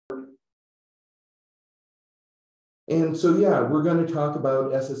And so, yeah, we're going to talk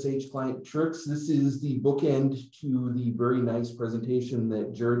about SSH Client tricks. This is the bookend to the very nice presentation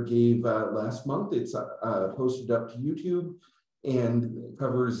that Jared gave last month. It's posted up to YouTube and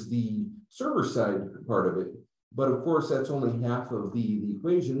covers the server side part of it. But of course, that's only half of the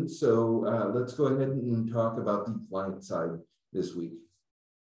equation. So let's go ahead and talk about the client side this week.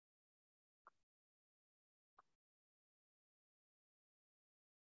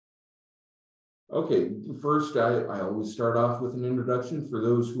 Okay, first, I always start off with an introduction for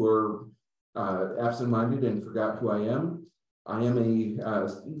those who are absent-minded and forgot who I am. I am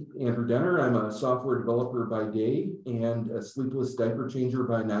Andrew Denner. I'm a software developer by day and a sleepless diaper changer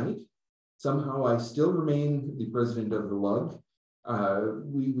by night. Somehow I still remain the president of the LUG.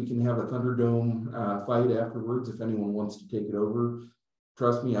 We can have a Thunderdome fight afterwards if anyone wants to take it over.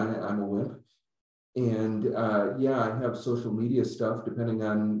 Trust me, I'm a wimp. And yeah, I have social media stuff depending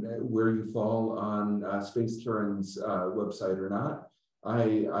on where you fall on Space Karen's website or not.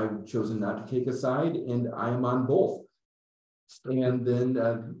 I've chosen not to take a side, and I am on both. And then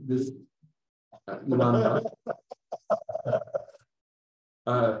this Elon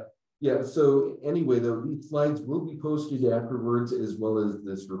yeah, so anyway, these slides will be posted afterwards as well as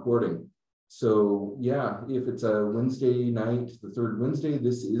this recording. So yeah, if it's a Wednesday night, the third Wednesday,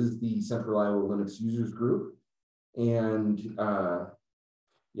 this is the Central Iowa Linux Users Group. And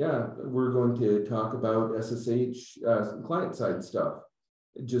yeah, we're going to talk about SSH client side stuff.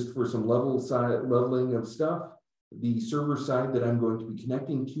 Just for some leveling of stuff, the server side that I'm going to be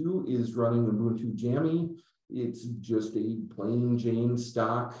connecting to is running Ubuntu Jammy. It's just a plain Jane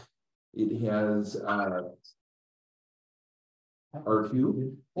stock. It has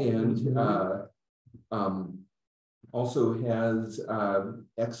R2 and also has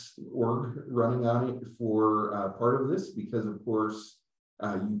Xorg running on it for part of this because, of course,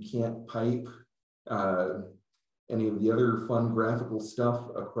 you can't pipe any of the other fun graphical stuff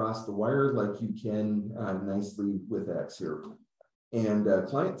across the wire like you can nicely with X here. And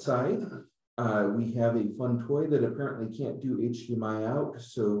client side, we have a fun toy that apparently can't do HDMI out,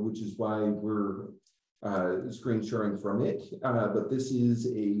 so which is why we're screen sharing from it. But this is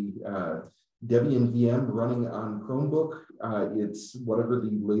a Debian VM running on Chromebook. It's whatever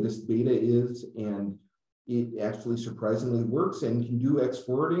the latest beta is, and it actually surprisingly works and can do X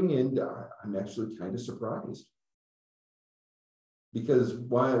forwarding, and I'm actually kind of surprised. Because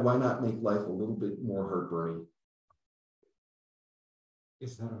why not make life a little bit more heartburning?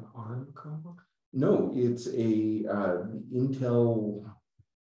 Is that an ARM Chromebook? No, it's a Intel.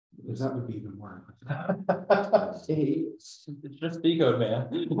 That would be even more. It's just decode, man.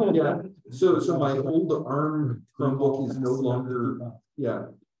 Yeah. So my old ARM Chromebook is no longer. Yeah,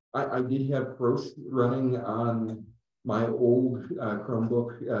 I did have Crosh running on my old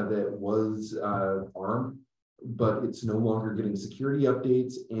Chromebook that was ARM, but it's no longer getting security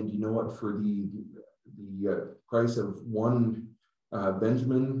updates. And you know what? For the price of one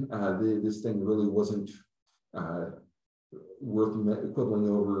Benjamin, this thing really wasn't worth quibbling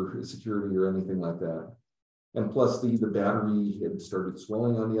over security or anything like that. And plus the battery had started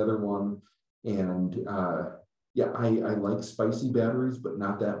swelling on the other one. And yeah, I like spicy batteries, but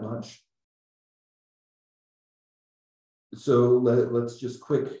not that much. So let's just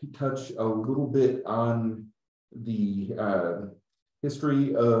quick touch a little bit on the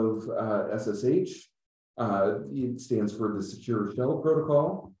history of SSH. It stands for the Secure Shell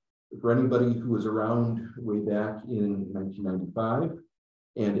Protocol. For anybody who was around way back in 1995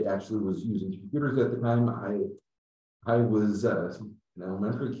 and actually was using computers at the time, I was an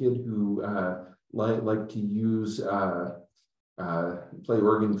elementary kid who liked to use play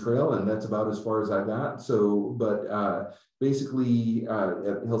Oregon Trail, and that's about as far as I got. So, but basically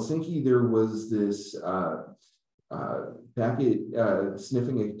at Helsinki there was this packet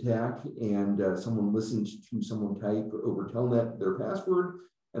sniffing attack, and someone listened to someone type over Telnet their password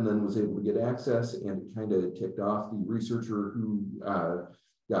and then was able to get access, and it kind of ticked off the researcher who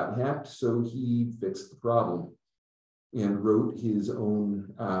got hacked. So he fixed the problem and wrote his own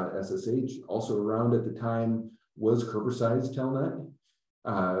SSH. Also around at the time was Kerbersized Telnet,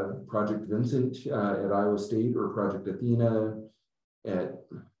 Project Vincent at Iowa State, or Project Athena at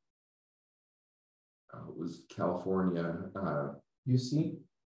it was California. UC,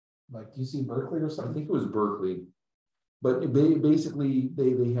 like UC Berkeley or something? I think it was Berkeley. But basically,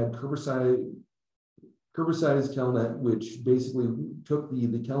 they had Kerbersized Telnet, which basically took the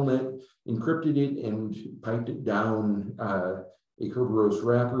Telnet, encrypted it, and piped it down a Kerberos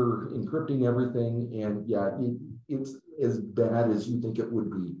wrapper, encrypting everything. And yeah, it's as bad as you think it would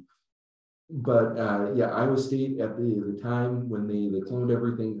be. But yeah, Iowa State at the time when they cloned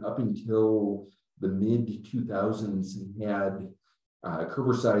everything up until the mid 2000s had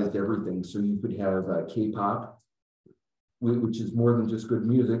cover-sized everything, so you could have K-pop, which is more than just good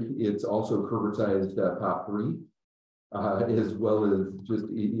music. It's also cover-sized pop 3, as well as just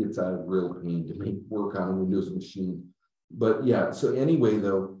it's a real pain to make work on a Windows machine. But yeah, so anyway,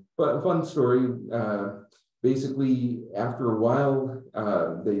 though, but fun story. Basically, after a while,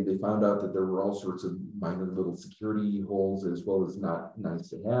 they found out that there were all sorts of minor little security holes as well as not nice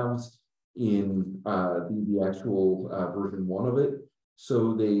to haves in the actual version 1 of it.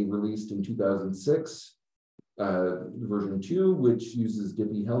 So they released in 2006 version 2, which uses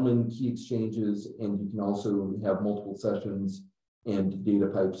Diffie-Hellman key exchanges, and you can also have multiple sessions and data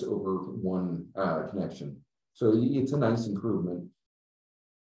pipes over one connection. So it's a nice improvement.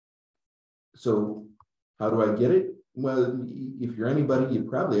 So how do I get it? Well, if you're anybody, you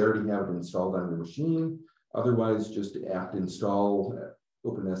probably already have it installed on your machine. Otherwise, just apt install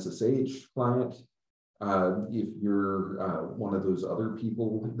OpenSSH client. If you're one of those other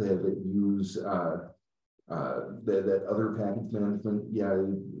people that use that other package management, yeah,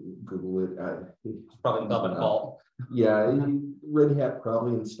 Google it. It's probably not by default. Yeah, Red Hat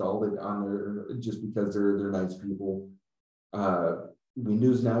probably installed it on there just because they're nice people.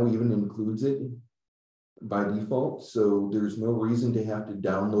 Windows now even includes it by default, so there's no reason to have to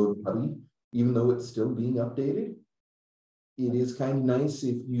download PuTTY, even though it's still being updated. It is kind of nice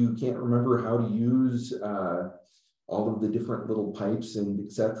if you can't remember how to use all of the different little pipes and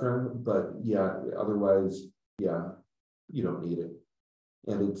etc. But yeah, otherwise, yeah, you don't need it.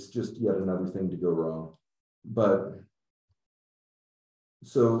 And it's just yet another thing to go wrong. But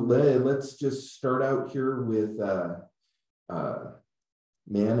so let's just start out here with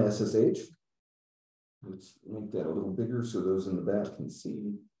man SSH. Let's make that a little bigger so those in the back can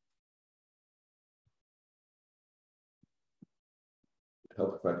see.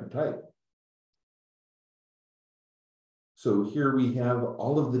 Help if I can type. So here we have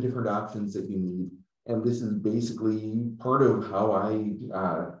all of the different options that you need. And this is basically part of how I,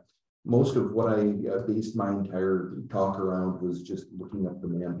 most of what I based my entire talk around was just looking up the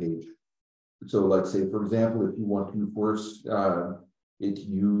man page. So like say, for example, if you want to force it to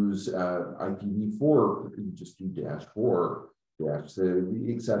use IPv4, you just do -4,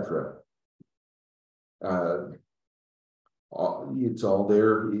 etc. It's all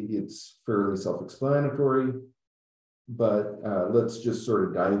there. It's fairly self-explanatory. But let's just sort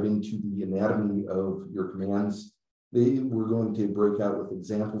of dive into the anatomy of your commands. We're going to break out with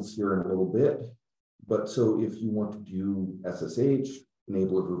examples here in a little bit. But so if you want to do SSH,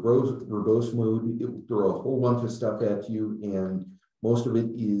 enable a verbose mode, it will throw a whole bunch of stuff at you, and most of it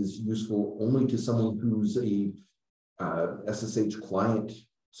is useful only to someone who's a SSH client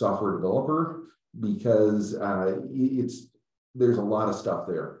software developer, because there's a lot of stuff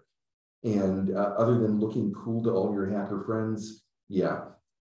there. And other than looking cool to all your hacker friends, yeah.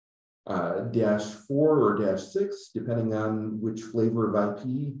 -4 or -6, depending on which flavor of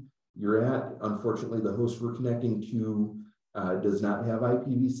IP you're at. Unfortunately, the host we're connecting to does not have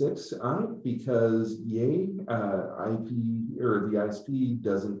IPv6 on it because yay, IP or the ISP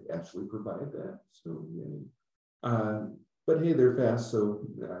doesn't actually provide that. So yay. But hey, they're fast, so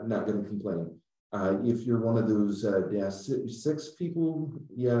I'm not going to complain. If you're one of those -6 people,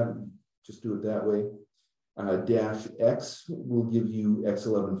 yeah, just do it that way. -X will give you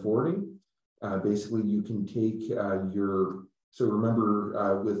X11 forwarding. Basically, you can take so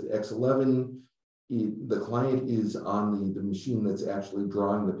remember with X11, the client is on the machine that's actually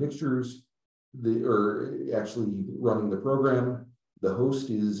drawing the pictures, or actually running the program. The host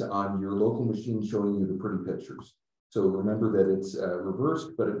is on your local machine showing you the pretty pictures. So remember that it's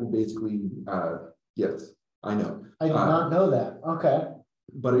reversed, but it will basically, yes, I know. I did not know that. Okay.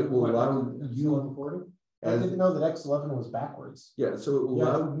 But it will allow you. I didn't know that X11 was backwards. Yeah, so it will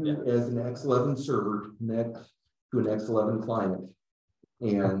allow you as an X11 server to connect to an X11 client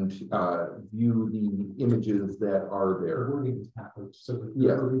and view the images that are there. The wording is backwards, so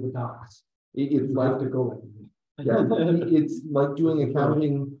yeah, read the docs. It's like to go. Yeah, it's like doing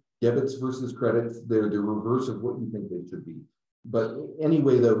accounting, debits versus credits. They're the reverse of what you think they should be. But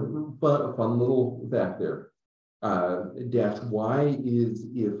anyway, the fun little fact there. -Y is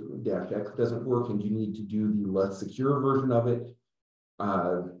if -X doesn't work and you need to do the less secure version of it.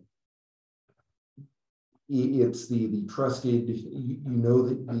 It's the trusted, you know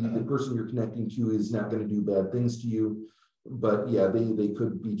that the person you're connecting to is not going to do bad things to you. But yeah, they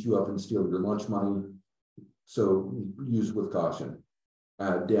could beat you up and steal your lunch money. So use with caution.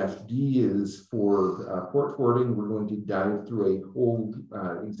 Dash D is for port forwarding. We're going to dive through a whole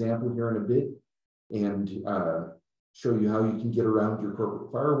example here in a bit and show you how you can get around your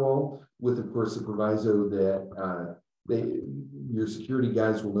corporate firewall with, of course, the proviso that your security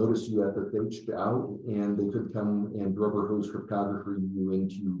guys will notice you at the SSH out, and they could come and rubber hose cryptography you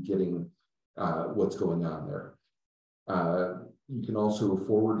into getting what's going on there. You can also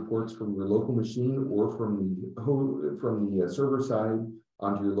forward ports from your local machine or from the server side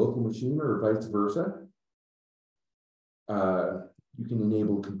onto your local machine, or vice versa. You can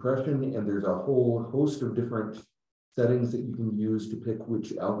enable compression, and there's a whole host of different settings that you can use to pick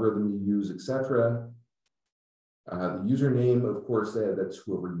which algorithm you use, etc. The username, of course, that's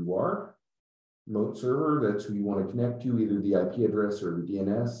whoever you are. Remote server, that's who you want to connect to, either the IP address or the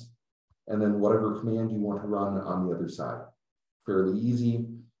DNS. And then whatever command you want to run on the other side. Fairly easy.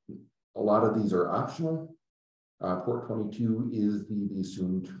 A lot of these are optional. Port 22 is the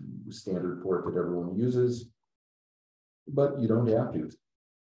assumed standard port that everyone uses, but you don't have to.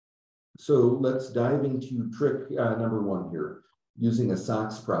 So let's dive into trick number one here, using a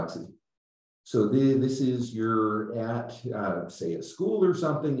SOCKS proxy. So this is you're at, say, a school or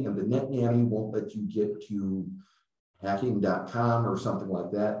something, and the net nanny won't let you get to hacking.com or something like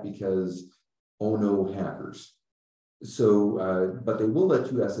that because, oh no, hackers. So, but they will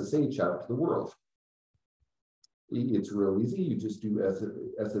let you SSH out to the world. It's real easy. You just do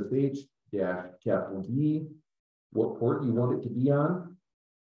SSH-D, what port you want it to be on.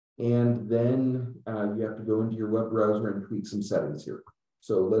 And then you have to go into your web browser and tweak some settings here.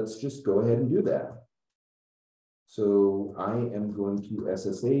 So let's just go ahead and do that. So I am going to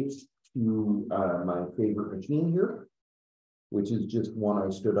SSH to my favorite machine here, which is just one I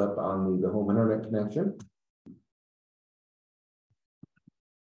stood up on the home internet connection.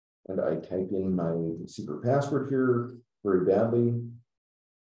 And I type in my secret password here very badly.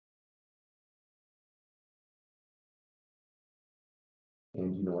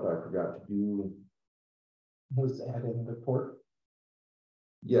 And you know what I forgot to do? Was add in the port.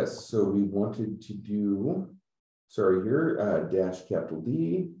 Yes, so we wanted to do, sorry here,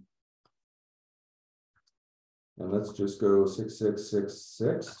 -D. And let's just go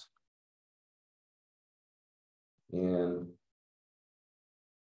 6666. And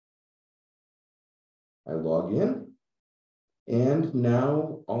I log in. And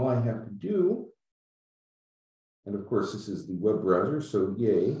now all I have to do, and of course this is the web browser, so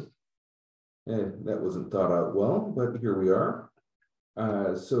yay. And that wasn't thought out well, but here we are.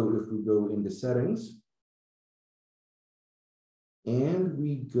 So if we go into settings and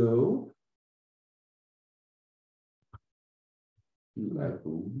we go to, I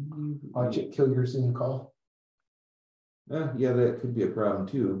believe, Watch it kill your Zoom call. yeah, that could be a problem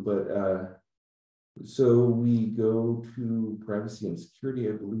too, but so we go to privacy and security,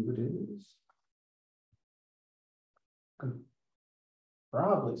 I believe it is.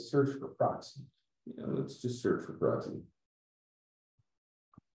 Probably search for proxy. Yeah, let's just search for proxy.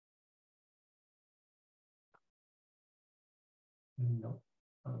 No,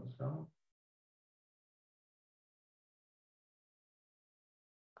 that was wrong.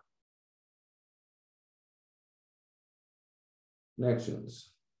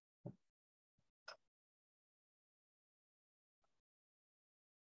 Connections.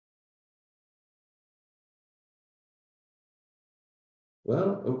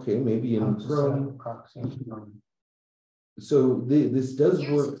 Well, okay, maybe in Chrome. Proxy. So this does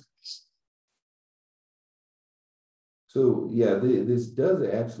work. So yeah, this does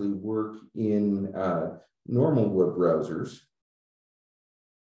actually work in normal web browsers.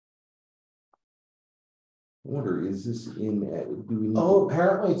 I wonder, is this in, do we need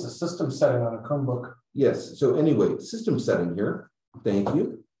apparently it's a system setting on a Chromebook. Yes, so anyway, system setting here, thank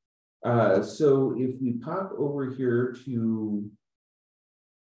you. So if we pop over here to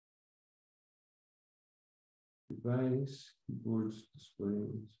device, keyboards,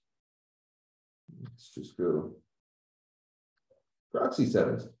 displays, let's just go proxy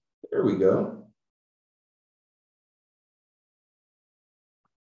settings. There we go.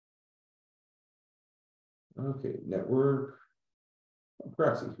 Okay, network,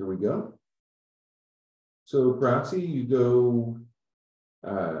 proxy, here we go. So proxy, you go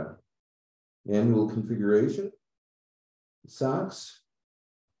manual configuration, SOCKS,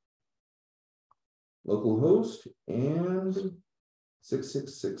 localhost, and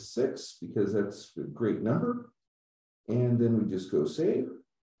 6666, because that's a great number. And then we just go save.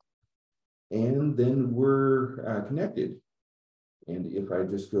 And then we're connected. And if I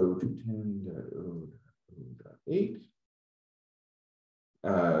just go to 10.0.8,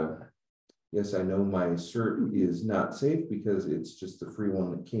 Yes, I know my cert is not safe because it's just the free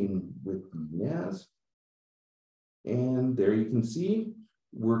one that came with the NAS. And there you can see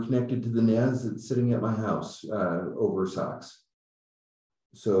we're connected to the NAS that's sitting at my house over socks.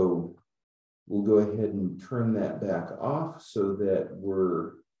 So we'll go ahead and turn that back off so that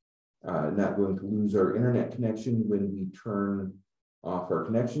we're not going to lose our internet connection when we turn off our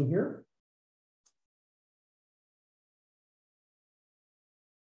connection here.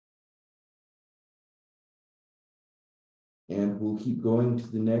 And we'll keep going to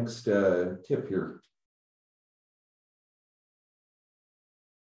the next tip here.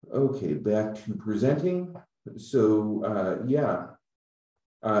 Okay, back to presenting. So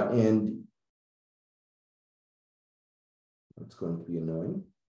and that's going to be annoying.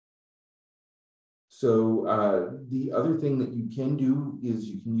 So the other thing that you can do is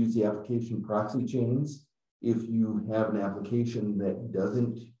you can use the application proxy chains if you have an application that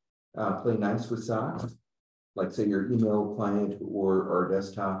doesn't play nice with socks, like say your email client or our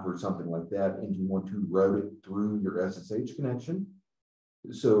desktop or something like that, and you want to route it through your SSH connection.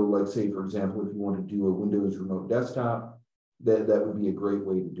 So like say, for example, if you want to do a Windows remote desktop, that would be a great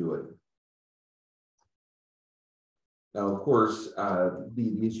way to do it. Now, of course,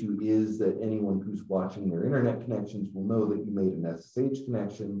 the issue is that anyone who's watching their internet connections will know that you made an SSH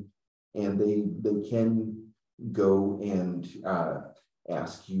connection, and they can go and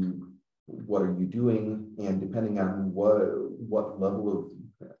ask you, what are you doing? And depending on what level of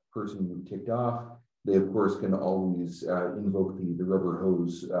person you ticked off, they of course can always invoke the rubber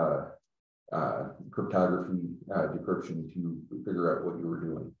hose cryptography decryption to figure out what you were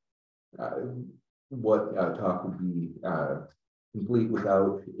doing. What talk would be complete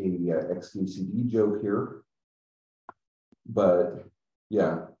without a XKCD joke here, but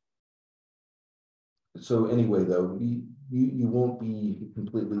yeah. So anyway, though, you won't be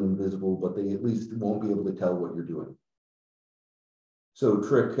completely invisible, but they at least won't be able to tell what you're doing. So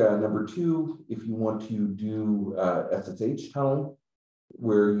trick number 2, if you want to do SSH tunnel,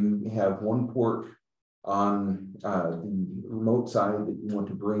 where you have one port on the remote side that you want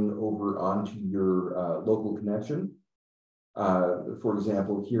to bring over onto your local connection. For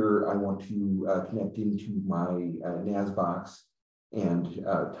example, here I want to connect into my NAS box and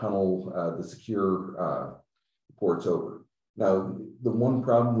tunnel the secure ports over. Now, the one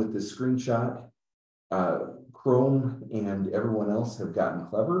problem with this screenshot, Chrome and everyone else have gotten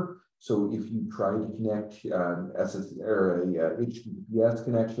clever. So if you try to connect HTTPS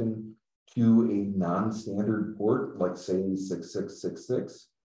connection to a non-standard port, like say 6666,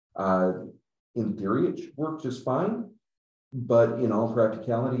 in theory it should work just fine, but in all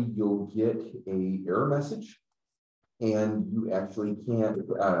practicality, you'll get an error message, and you actually can't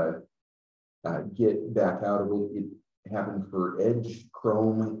get back out of it. It happened for Edge,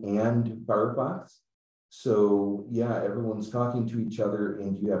 Chrome, and Firefox. So yeah, everyone's talking to each other,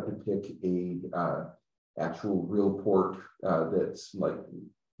 and you have to pick a actual real port that's like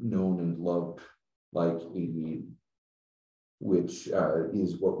known and loved, like 88, which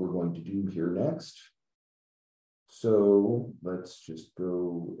is what we're going to do here next. So let's just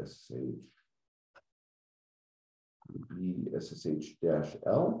go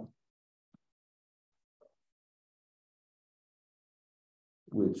SSH-L,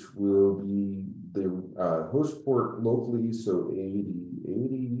 which will be the host port locally, so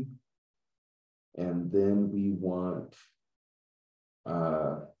 8080, and then we want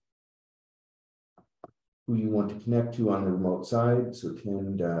who you want to connect to on the remote side, so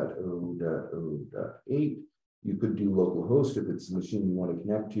 10.0.0.8. You could do localhost if it's the machine you want to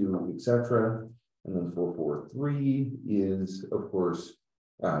connect to, etc. And then 443 is, of course,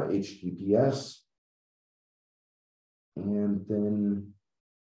 HTTPS. And then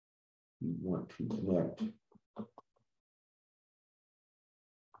you want to connect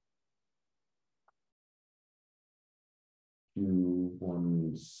to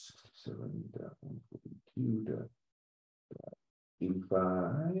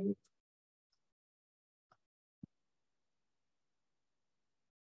 167.142.85.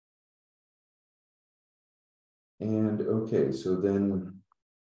 And okay, so then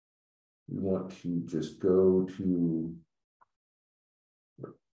we want to just go to,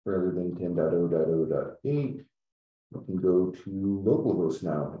 rather than 10.0.0.8, we can go to localhost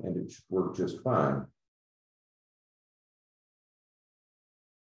now, and it should work just fine.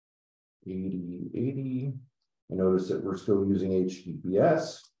 8080. I notice that we're still using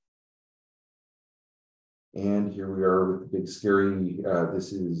HTTPS. And here we are with the big scary,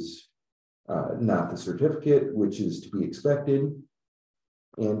 this is not the certificate, which is to be expected.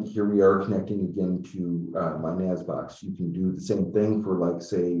 And here we are connecting again to my NAS box. You can do the same thing for, like,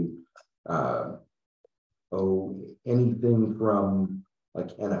 say, anything from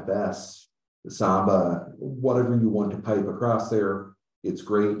like NFS, Samba, whatever you want to pipe across there. It's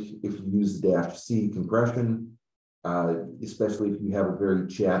great if you use the -C compression, especially if you have a very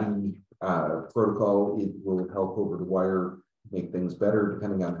chatty protocol. It will help over the wire make things better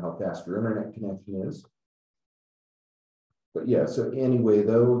depending on how fast your internet connection is. But yeah, so anyway,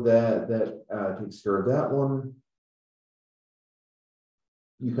 though, that takes care of that one.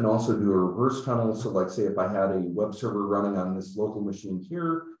 You can also do a reverse tunnel. So like say if I had a web server running on this local machine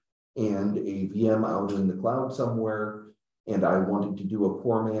here and a VM out in the cloud somewhere, and I wanted to do a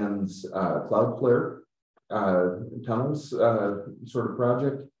poor man's Cloudflare tunnels sort of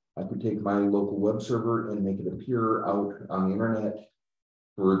project, I could take my local web server and make it appear out on the internet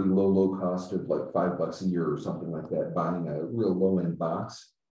for the low cost of like $5 a year or something like that, buying a real low end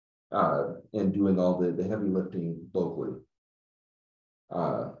box and doing all the heavy lifting locally.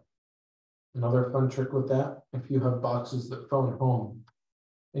 Another fun trick with that, if you have boxes that phone home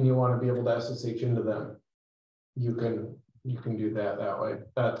and you want to be able to SSH into them, you can do that way.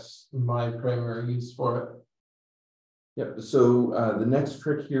 That's my primary use for it. Yep. So the next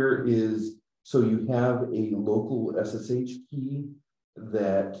trick here is, so you have a local SSH key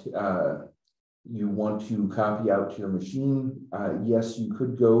that you want to copy out to your machine. Yes, you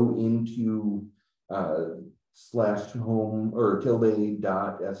could go into /home or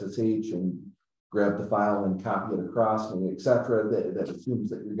tilde.ssh and grab the file and copy it across and etc. That assumes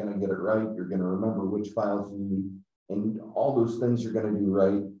that you're going to get it right. You're going to remember which files you need and all those things you're going to do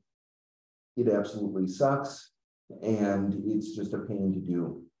right. It absolutely sucks and it's just a pain to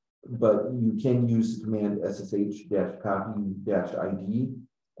do. But you can use the command ssh-copy-id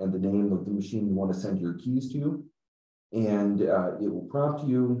and the name of the machine you want to send your keys to, and it will prompt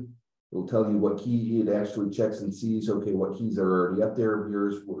you. It will tell you what key it actually checks and sees. Okay, what keys are already up there of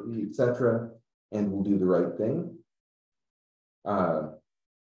yours, etc., and will do the right thing. And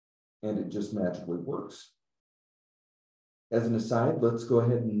it just magically works. As an aside, let's go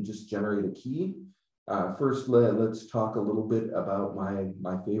ahead and just generate a key. First, let's talk a little bit about my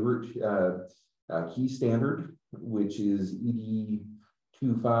favorite key standard, which is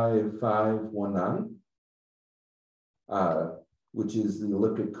ED25519, which is the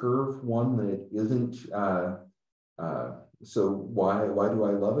elliptic curve one that isn't. So why do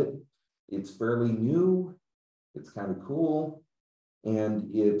I love it? It's fairly new. It's kind of cool, and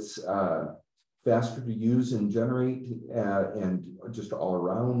it's faster to use and generate, and just all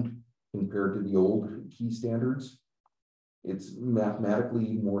around compared to the old key standards. It's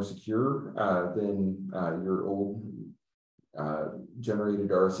mathematically more secure than your old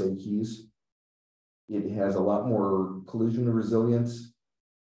generated RSA keys. It has a lot more collision resilience.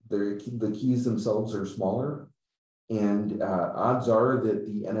 The keys themselves are smaller, and odds are that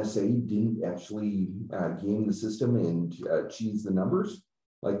the NSA didn't actually game the system and cheese the numbers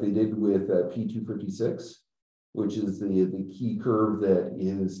like they did with P256, which is the key curve that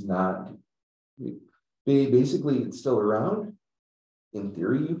is not, basically it's still around. In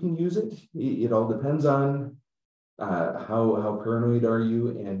theory, you can use it. It all depends on how paranoid are you,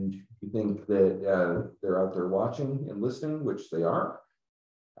 and you think that they're out there watching and listening, which they are.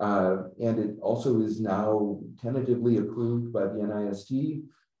 And it also is now tentatively approved by the NIST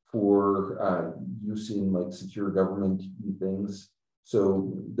for use in like secure government things.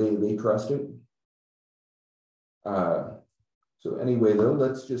 So they trust it. So anyway, though,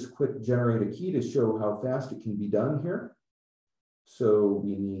 let's just quick generate a key to show how fast it can be done here. So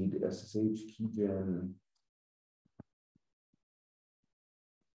we need SSH keygen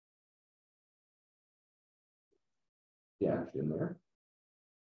dash in there.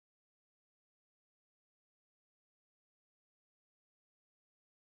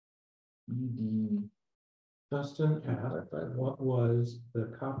 ED. Justin, what was the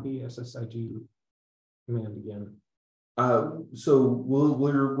copy SSID command again? So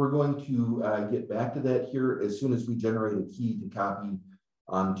we're going to get back to that here as soon as we generate a key to copy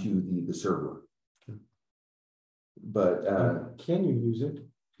onto the server. But can you use it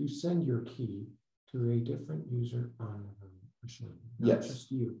to send your key to a different user on a machine? Not yes,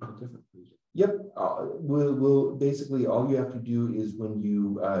 just you, but a different user. Yep. We'll basically all you have to do is when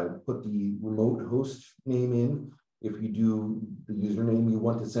you put the remote host name in, if you do the username you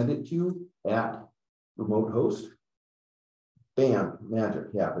want to send it to at remote host, bam,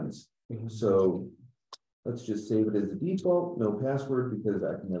 magic happens. So let's just save it as a default, no password, because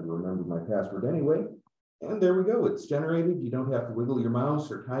I can never remember my password anyway. And there we go, it's generated. You don't have to wiggle your mouse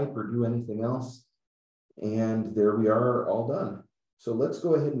or type or do anything else. And there we are, all done. So let's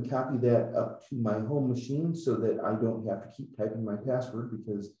go ahead and copy that up to my home machine so that I don't have to keep typing my password,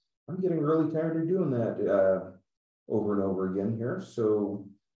 because I'm getting really tired of doing that over and over again here. So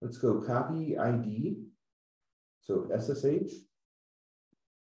let's go copy ID. So SSH,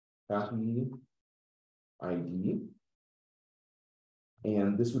 copy ID.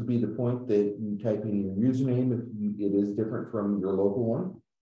 And this would be the point that you type in your username if it is different from your local one.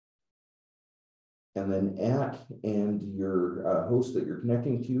 And then and your host that you're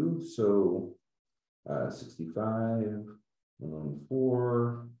connecting to. So 65,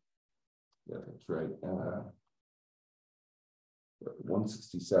 114. Yeah, that's right.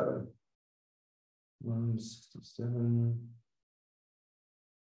 167.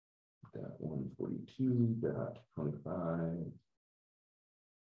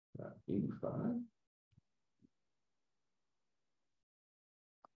 167.142.25.85.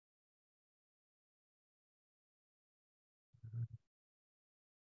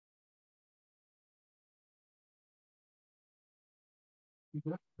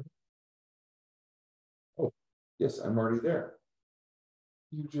 Oh, yes, I'm already there.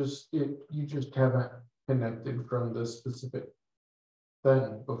 You just haven't connected from the specific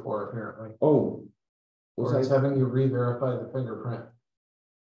thing before, apparently. Oh, Or it's having you re-verify the fingerprint.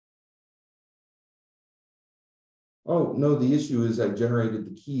 Oh, no, the issue is I generated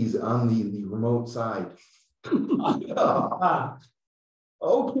the keys on the remote side.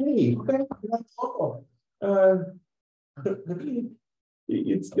 Okay.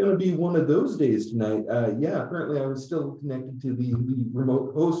 It's gonna be one of those days tonight. Yeah, apparently I was still connected to the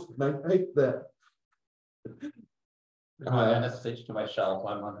remote host and I typed that. SSH to my shell.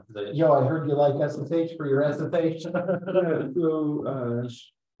 I'm on the. Yo, I heard you like SSH for your SSH. Yeah, so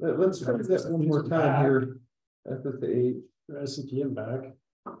let's try that one more time here. SSH. SCTM back.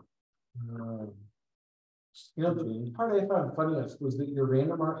 You know, the part I found funniest was that your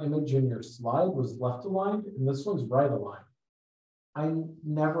random art image in your slide was left aligned and this one's right aligned. I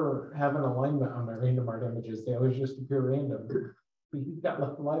never have an alignment on my random art images. They always just appear random. But you've got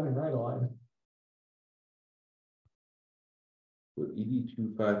left aligned and right aligned. So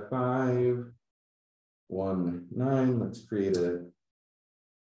ED25519. Let's create a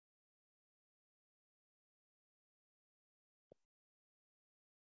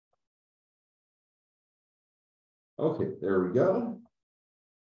okay, there we go.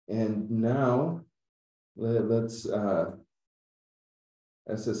 And now let's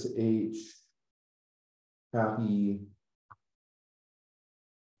SSH copy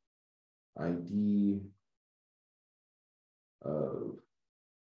ID of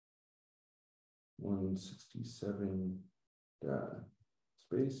 167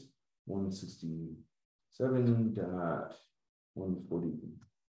 space 167.140.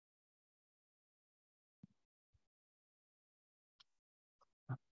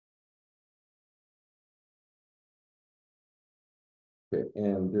 Okay,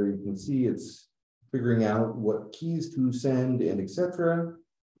 and there you can see it's figuring out what keys to send and etc.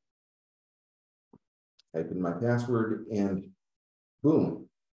 Type in my password and boom.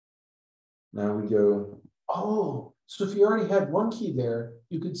 Now we go. Oh, so if you already had one key there,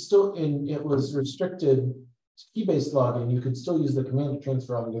 you could still, and it was restricted key-based login, you could still use the command to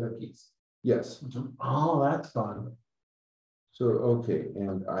transfer all the other keys. Yes. Oh, that's fun. So, okay,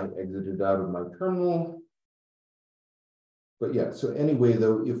 and I exited out of my terminal. But yeah, so anyway,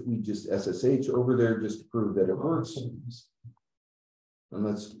 though, if we just SSH over there just to prove that it works, and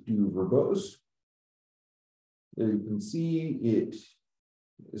let's do verbose. There you can see it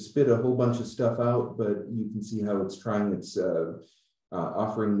spit a whole bunch of stuff out, but you can see how it's trying its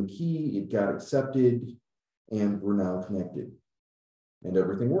offering the key. It got accepted, and we're now connected, and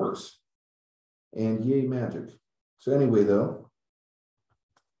everything works. And yay, magic. So anyway, though,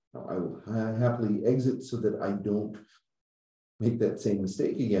 I will happily exit so that I don't make that same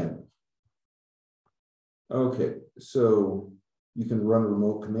mistake again. Okay, so you can run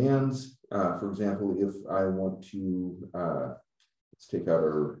remote commands. For example, if I want to, let's take out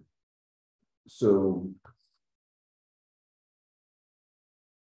our, so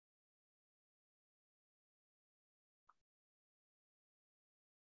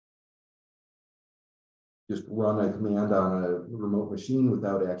just run a command on a remote machine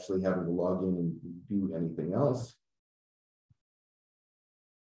without actually having to log in and do anything else.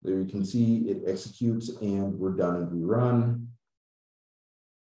 There you can see it executes and we're done and we run.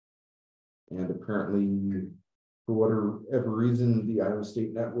 And apparently, for whatever reason, the Iowa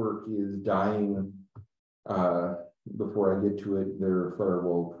State network is dying before I get to it. There are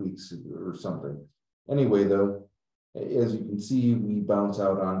firewall tweaks or something. Anyway, though, as you can see, we bounce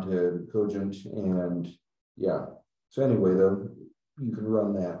out onto Cogent and yeah. So anyway, though, you can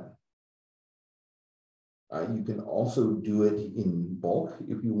run that. You can also do it in bulk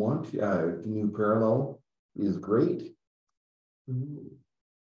if you want. GNU Parallel is great.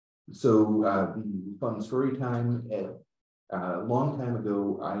 So the fun story time a long time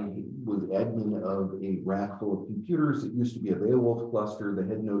ago, I was admin of a rack full of computers that used to be available to cluster. The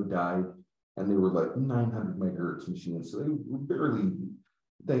head node died, and they were like 900 megahertz machines. So they were barely,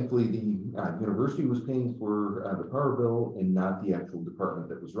 thankfully, the university was paying for the power bill and not the actual department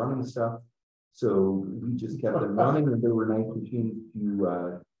that was running the stuff. So we just kept them running, and there were nice machines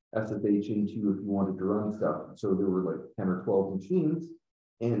to SSH into if you wanted to run stuff. So there were like 10 or 12 machines,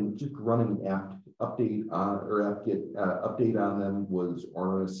 and just running apt update on or apt-get update on them was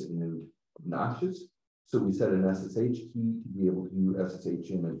onerous and obnoxious. So we set an SSH key to be able to SSH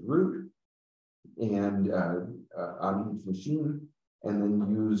in as root and on each machine, and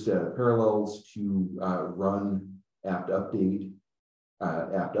then used parallels to run apt update,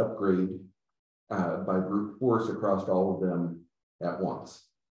 apt upgrade by brute force across all of them at once,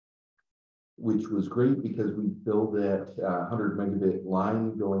 which was great because we built that 100 megabit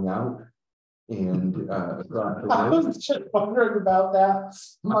line going out and across the I road. was just wondering about that.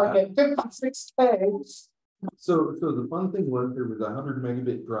 I'm like at 56 pages. So the fun thing was there was a 100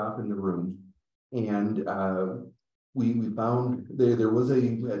 megabit drop in the room, and we found there was a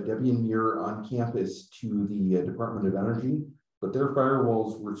Debian mirror on campus to the Department of Energy, but their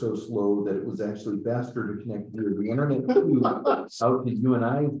firewalls were so slow that it was actually faster to connect via the internet to out to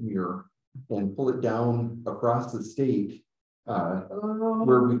UNI's mirror and pull it down across the state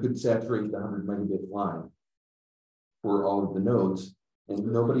where we could saturate the 100 megabit line for all of the nodes. And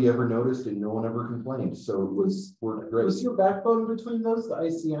nobody ever noticed and no one ever complained. So it worked great. Was your backbone between those, the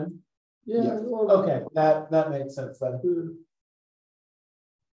ICN? Yeah. Okay, that makes sense then.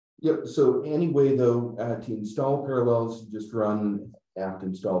 Yep. So anyway, though, to install parallels, you just run apt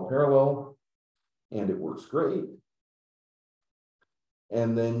install parallel, and it works great.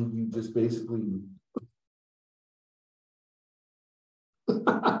 And then you just basically,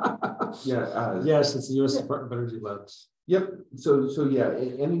 Yes, it's the U.S. Department of Energy Labs. Yep. So yeah.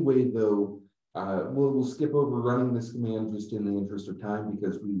 Anyway, though, we'll skip over running this command just in the interest of time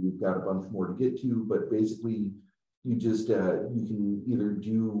because we've got a bunch more to get to. But basically, you just you can either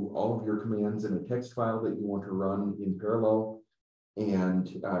do all of your commands in a text file that you want to run in parallel, and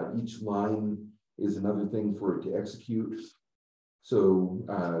each line is another thing for it to execute. So,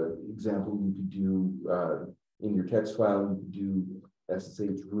 example, you could do in your text file, you could do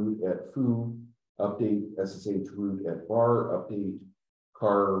SSH root at foo, update SSH root at var, update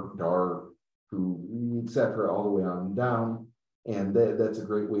car, dar, foo, etc., all the way on down. And that's a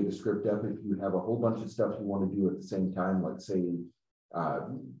great way to script up if you have a whole bunch of stuff you want to do at the same time, like say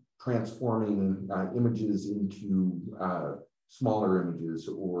transforming images into smaller images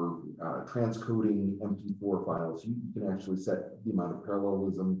or transcoding MP4 files. You can actually set the amount of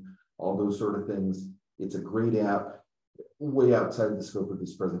parallelism, all those sort of things. It's a great app, way outside the scope of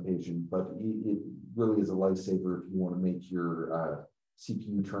this presentation, but it really is a lifesaver if you want to make your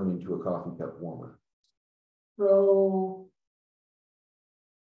CPU turn into a coffee cup warmer. So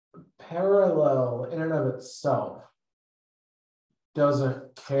parallel in and of itself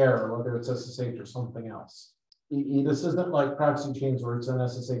doesn't care whether it's SSH or something else. This isn't like proxy chains where it's an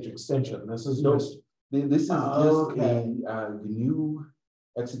SSH extension. This is just this is just a GNU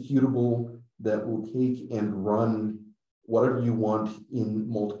executable that will take and run whatever you want in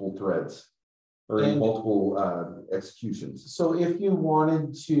multiple threads or in multiple executions. So if you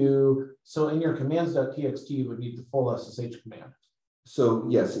wanted to, so in your commands.txt, you would need the full SSH command. So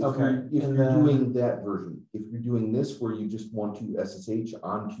yes, if Okay. you're doing that version, if you're doing this where you just want to SSH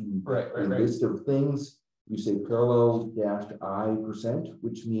onto a list of things, you say parallel -i%,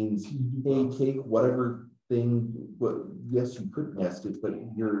 which means, hey, take whatever thing, yes, you could nest it, but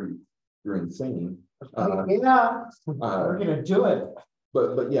you're insane. Yeah, we're gonna do it.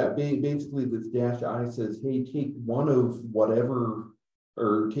 But yeah, basically this -i says, hey, take one of whatever,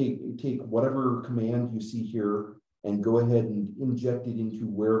 or take whatever command you see here and go ahead and inject it into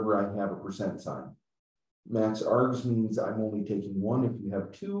wherever I have a % sign. Max args means I'm only taking one. If you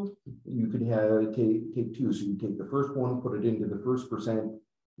have two, you could take two. So you take the first one, put it into the first %,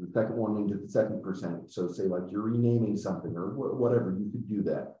 the second one into the second %. So say like you're renaming something or whatever, you could do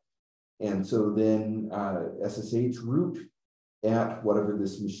that. And so then SSH root at whatever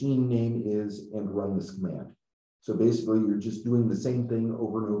this machine name is and run this command. So basically you're just doing the same thing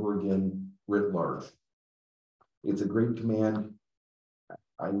over and over again writ large. It's a great command.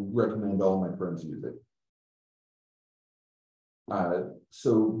 I recommend all my friends use it.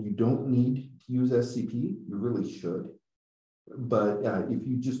 So you don't need to use SCP. You really should. But if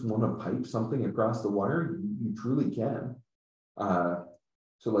you just want to pipe something across the wire, you truly can.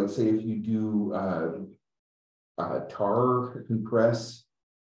 So like say if you do tar compress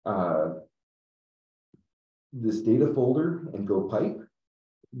this data folder and go pipe,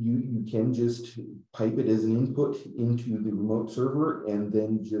 you can just pipe it as an input into the remote server and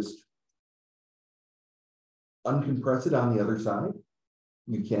then just uncompress it on the other side.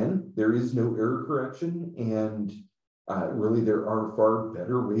 You can. There is no error correction, and really there are far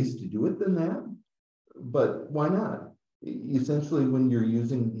better ways to do it than that. But why not? Essentially, when you're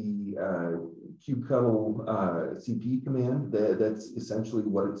using the kubectl cp command, that's essentially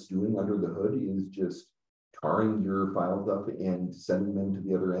what it's doing under the hood, is just tarring your files up and sending them to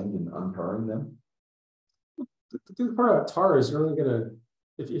the other end and untarring them. The part about tar is you're only gonna,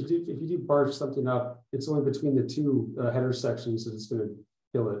 if you do barge something up, it's only between the two header sections that it's gonna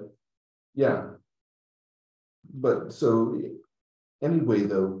kill it. Yeah. But so anyway,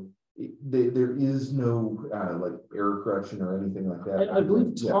 though, there is no like error correction or anything like that. I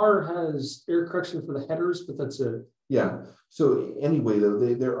believe tar has error correction for the headers, but that's it. Yeah. So anyway, though,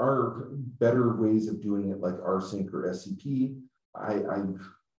 there are better ways of doing it, like rsync or SCP. I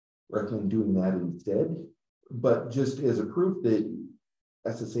recommend doing that instead. But just as a proof that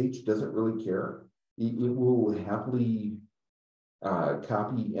SSH doesn't really care, it will happily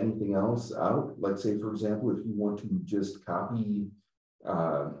copy anything else out. Like say, for example, if you want to just copy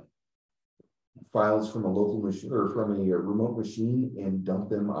files from a local machine or from a remote machine and dump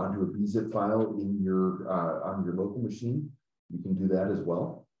them onto a bzip file in your on your local machine, you can do that as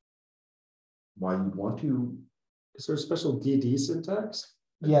well. Why you'd want to? Is there a special DD syntax?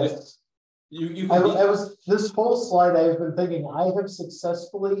 Yes. You I can was this whole slide I've been thinking I have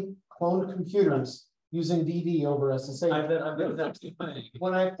successfully cloned computers using DD over SSH. I've been that too.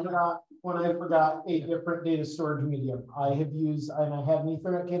 When I forgot a different data storage medium, I have used, and I had an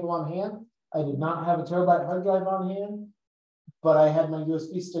Ethernet cable on hand. I did not have a terabyte hard drive on hand, but I had my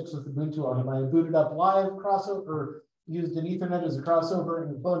USB sticks with Ubuntu on them. I booted up live crossover, or used an Ethernet as a crossover,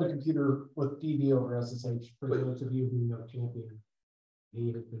 and cloned a computer with DB over SSH. For those of you who know Champion,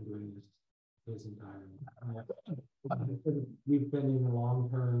 he has been doing this his entire life. We've been in a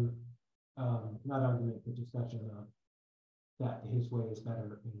long-term, not argument, but discussion of that his way is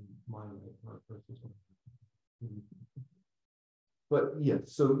better in my way versus. But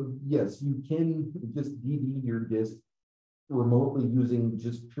yes, so yes, you can just DD your disk remotely using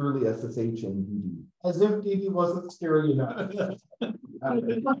just purely SSH and DD. As if DD wasn't scary enough.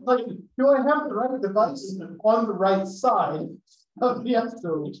 Like, do I have the right device on the right side of the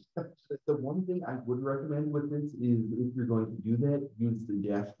episode? The one thing I would recommend with this is if you're going to do that, use the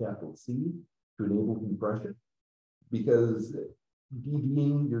 --C to enable compression, because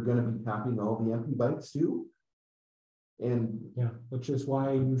DDing, you're going to be copying all the empty bytes too. And Yeah, which is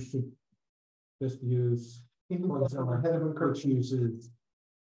why you should just use which uses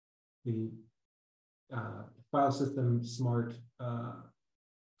the file system smart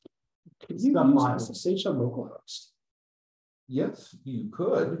Could you use SSH on localhost? yes, you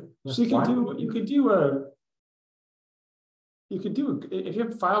could. So you could do if you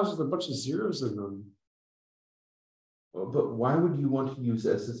have files with a bunch of zeros in them. But why would you want to use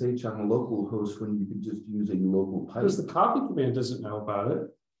SSH on a local host when you could just use a local pipe? Because the copy command doesn't know about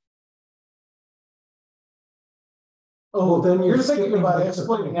it. Oh, Well, then you're you're thinking skipping about the-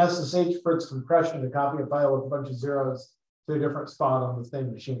 exploiting SSH for its compression to copy a file with a bunch of zeros to a different spot on the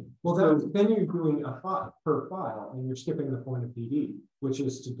same machine. Well, then you're doing a file per file, and you're skipping the point of DD, which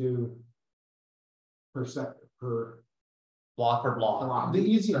is to do per second per block for block.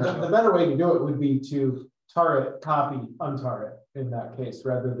 The better way to do it would be to tar it, copy, untar it in that case,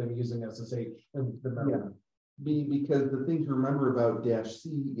 rather than using SSH in the memory. Because the thing to remember about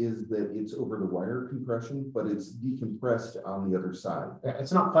 -C is that it's over the wire compression, but it's decompressed on the other side. Yeah,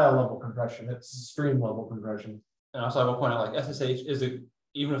 it's not file level compression, it's stream level compression. And also I will point out, like SSH is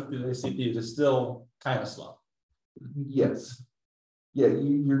even if the CPU is still kind of slow. Yes. Yeah,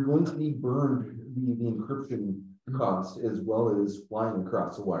 you're going to need burned the encryption cost as well as flying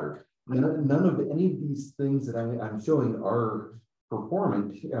across the wire. None of any of these things that I'm showing are performant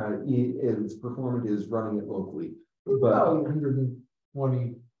as performant as running it locally. But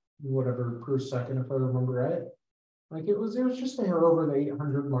 120 whatever per second, if I remember right. Like it was just a hair over the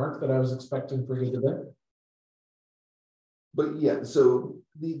 800 mark that I was expecting for gigabit. But yeah, so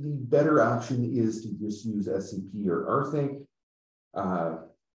the better option is to just use SCP or rsync,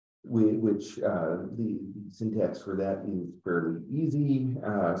 which the syntax for that is fairly easy.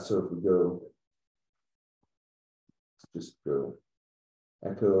 So if we go, let's just go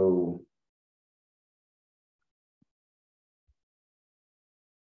echo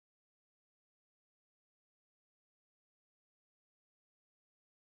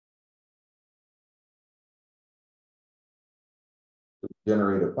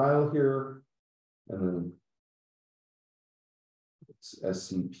generate a file here, and then it's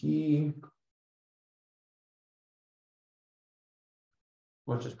SCP.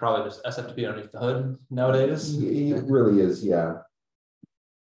 Which is probably just SFTP underneath the hood nowadays. It really is, yeah.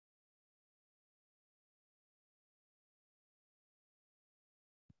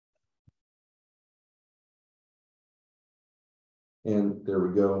 And there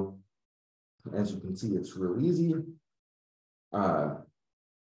we go. As you can see, it's real easy. Our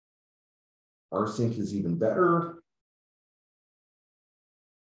sync is even better.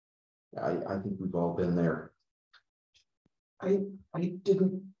 I think we've all been there. I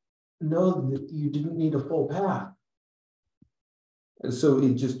didn't know that you didn't need a full path. So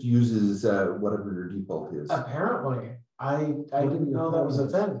it just uses whatever your default is. Apparently, I didn't know that was a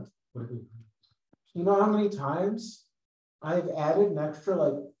thing. You know how many times I've added an extra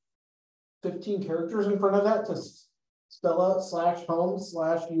like 15 characters in front of that to spell out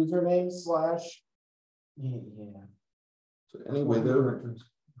 /home/username/ yeah. So anyway, though,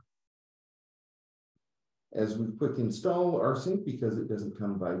 as we quick install rsync, because it doesn't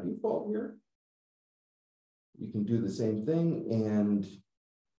come by default here, you can do the same thing. And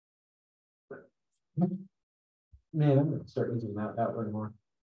Man, I'm gonna start using that way more.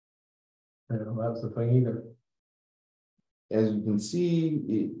 I don't know, that was the thing either. as you can see,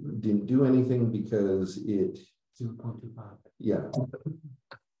 it didn't do anything because it 0.25. yeah.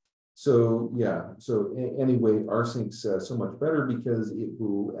 So yeah, so anyway, rsync's so much better because it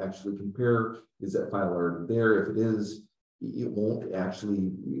will actually compare, is that file already there? If it is, it won't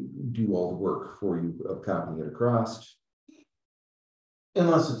actually do all the work for you of copying it across.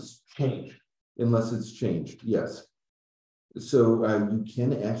 Unless it's changed. Unless it's changed, yes. So you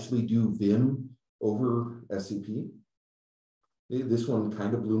can actually do Vim over SCP. This one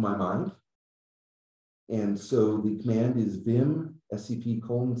kind of blew my mind. And so the command is vim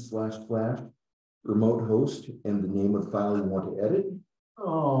scp:// remote host and the name of the file you want to edit.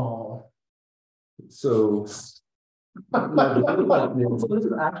 Oh. So So this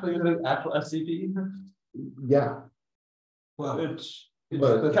is actually an actual SCP. yeah, Well, it's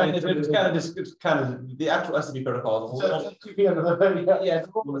But- kind of the actual SCP protocol is a little, yeah, it's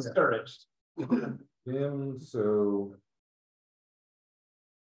a little discouraged. Vim, so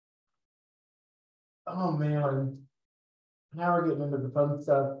Oh man. Now we're getting into the fun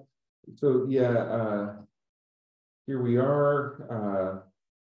stuff. so yeah, here we are.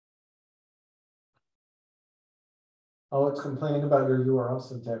 Oh, it's complaining about your URL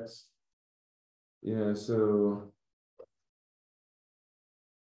syntax. Yeah, so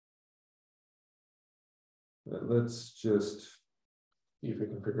let's just See if we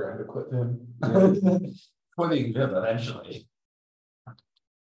can figure out how to quit them. Whether you can do it eventually.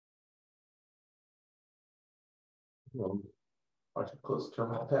 well, Watch it close the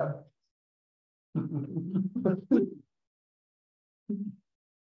terminal tab.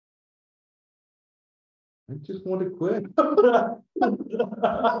 I just want to quit. I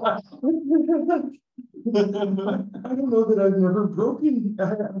don't know that I've never broken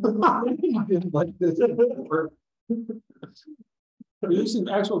like this before. We're using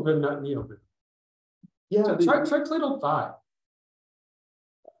actual Vim, not neovim. Yeah, So try Cradle 5.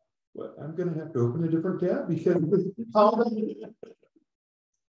 well, I'm gonna have to open a different tab because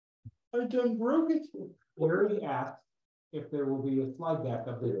I done broke it. Larry asked if there will be a slide deck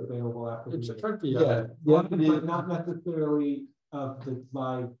of this available after the It's meeting. try the Yeah, But not necessarily of the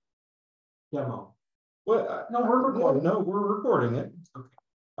slide demo. Well, No, we're recording. No, we're recording it.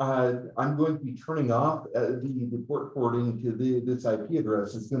 I'm going to be turning off the port porting to this IP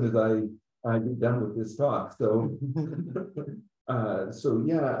address as soon as I get done with this talk. So, so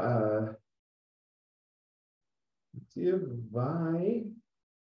yeah. Divide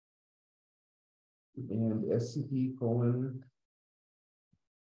and SCP://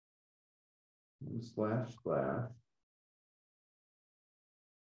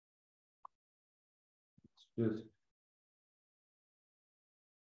 just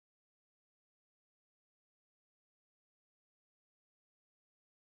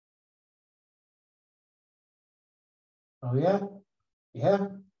Oh yeah. Yeah.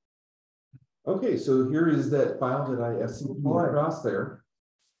 okay, so here is that file that I SCP Boy. across there.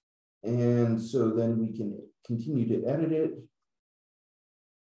 And so then we can continue to edit it.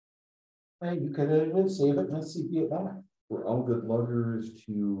 Hey, you could edit it, save it, and SCP it back. We're all good loggers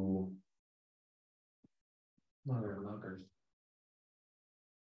to Loggers.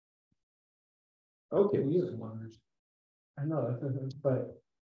 okay. We use loggers. I know, but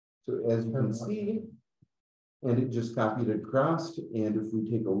So as you can see, and it just copied it across, and if we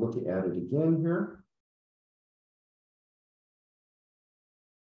take a look at it again here,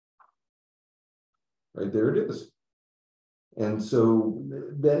 Right there it is. And so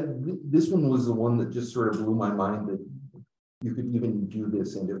this one was the one that just sort of blew my mind that you could even do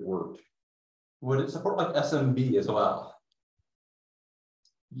this and it worked. Would it support like SMB as well?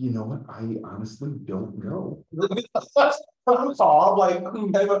 You know what? I honestly don't know. Protocol, like,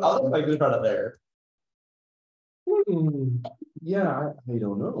 what other like in front of there? Yeah, I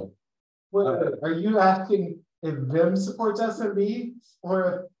don't know. Well, are you asking if Vim supports SMB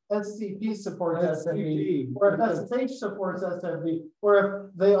or if SCP supports SMB or if SSH supports SMB or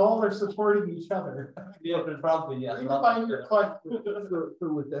if they all are supporting each other? Yeah, probably, yeah. You find your question.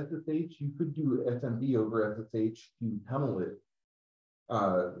 So with SSH, you could do SMB over SSH to tunnel it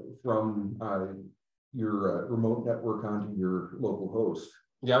from your remote network onto your local host.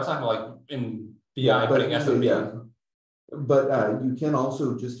 Yeah, I was talking like in BI, Yeah, putting SMB. yeah. But you can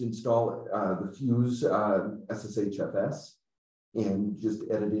also just install the Fuse SSHFS and just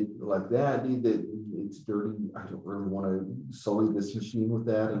edit it like that. It's dirty. I don't really want to sully this machine with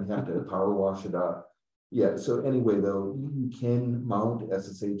that and have to power wash it up. Yeah, so anyway, though, you can mount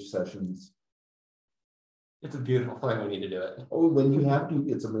SSH sessions. It's a beautiful thing. We need to do it. Oh, when you have to,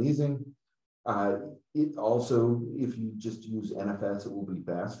 it's amazing. It also, if you just use NFS, it will be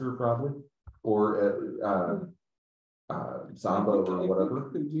faster probably, or Samba or whatever.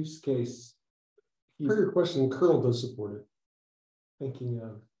 The use case. For your question, curl does support it. Thinking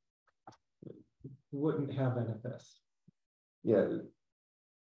of wouldn't have NFS. Yeah.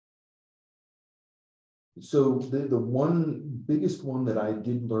 So the one biggest one that I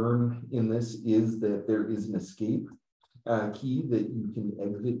did learn in this is that there is an escape key that you can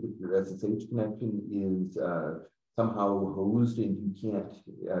exit if your SSH connection is somehow hosed and you can't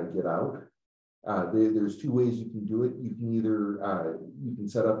get out. There's two ways you can do it. You can either you can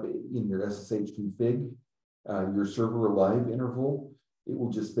set up in your SSH config your server alive interval. It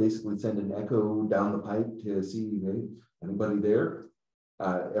will just basically send an echo down the pipe to see, hey, anybody there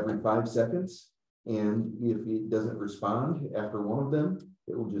every 5 seconds. And if it doesn't respond after one of them,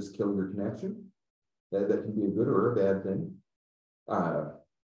 it will just kill your connection. That can be a good or a bad thing.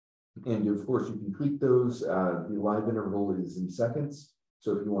 And of course, you can tweak those. The live interval is in seconds.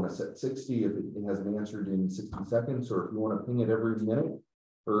 So if you want to set 60, if it hasn't answered in 60 seconds, or if you want to ping it every minute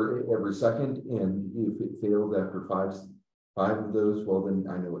or every second, and if it fails after five of those, well, then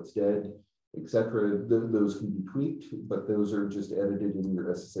I know it's dead, etc. Those can be tweaked, but those are just edited in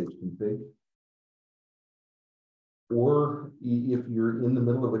your SSH config. Or if you're in the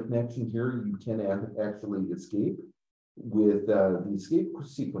middle of a connection here, you can actually escape with the escape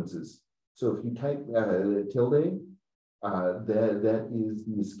sequences. So if you type tilde, that is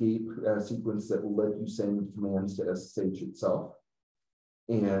the escape sequence that will let you send commands to SSH itself.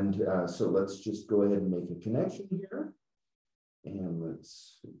 And so let's just go ahead and make a connection here. And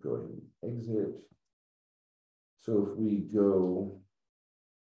let's go ahead and exit. So if we go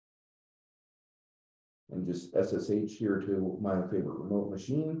and just SSH here to my favorite remote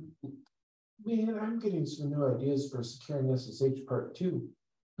machine. Man, I'm getting some new ideas for securing SSH part 2.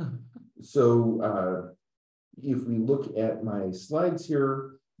 So if we look at my slides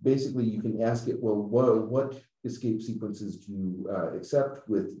here, basically you can ask it, well, what escape sequences do you accept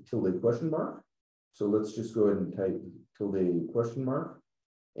with tilde question mark? So let's just go ahead and type tilde question mark.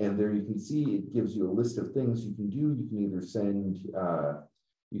 And there you can see it gives you a list of things you can do. You can either send,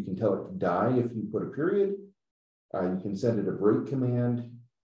 you can tell it to die if you put a period. You can send it a break command.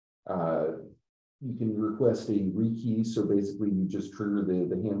 You can request a rekey. So basically you just trigger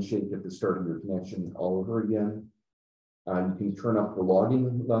the handshake at the start of your connection all over again. You can turn up the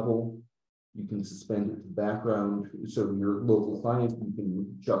logging level. You can suspend it to the background. So your local client, you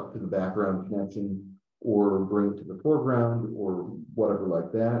can jump to the background connection or bring it to the foreground or whatever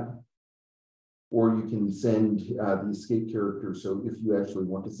like that. Or you can send the escape character. So if you actually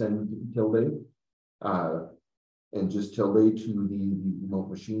want to send tilde and just tilde to the remote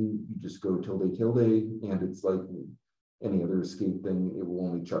machine, you just go tilde tilde, and it's like any other escape thing, it will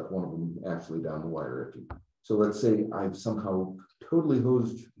only chuck one of them actually down the wire at you. So let's say I've somehow totally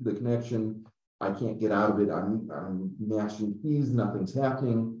hosed the connection. I can't get out of it. I'm mashing keys, nothing's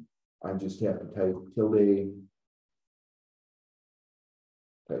happening. I just have to type tilde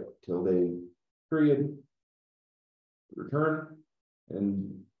period, return,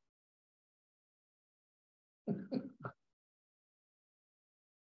 and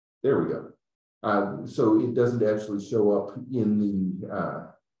there we go. So it doesn't actually show up in the,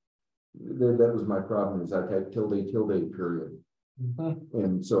 that was my problem, is I typed tilde period.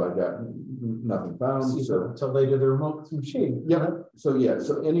 And so I got nothing found. So tilde to the remote machine. Yeah. So yeah.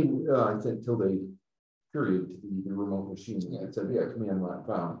 So I sent tilde period to the remote machine. It said, yeah, command line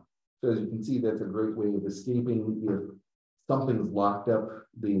found. So as you can see, that's a great way of escaping if something's locked up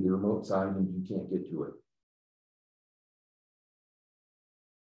the remote side and you can't get to it.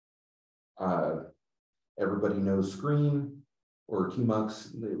 Everybody knows Screen or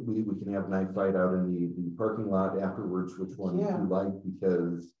QMux. We can have a knife fight out in the parking lot afterwards, which one you like,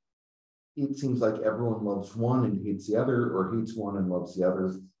 because it seems like everyone loves one and hates the other, or hates one and loves the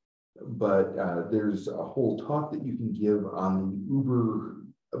other. But there's a whole talk that you can give on the uber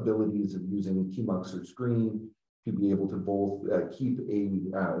abilities of using QMux or Screen to be able to both keep a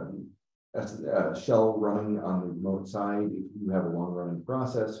shell running on the remote side if you have a long running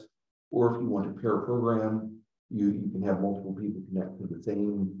process, or if you want to pair program, you can have multiple people connect to the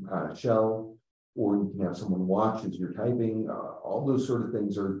same shell, or you can have someone watch as you're typing. All those sort of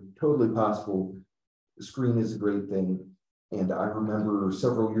things are totally possible. The Screen is a great thing. And I remember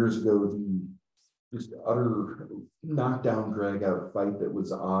several years ago, the just utter knockdown, drag out fight that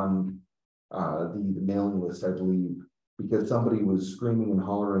was on the mailing list, I believe, because somebody was screaming and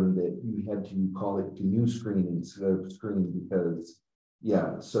hollering that you had to call it GNU Screen instead of Screen because,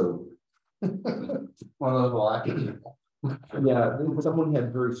 yeah, so. One of those black people. Yeah, someone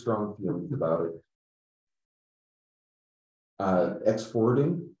had very strong feelings about it. X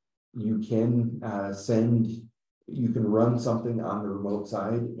forwarding, you can you can run something on the remote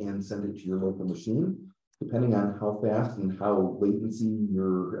side and send it to your local machine, depending on how fast and how latency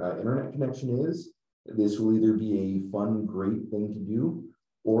your internet connection is. This will either be a fun, great thing to do,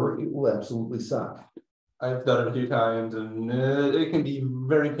 or it will absolutely suck. I've done it a few times, and it can be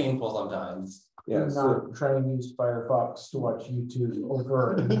very painful sometimes. Yeah, not try and use Firefox to watch YouTube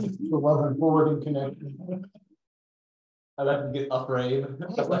over 11 forwarding connection. I like to get afraid.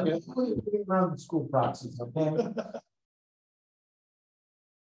 Around the school proxies, okay?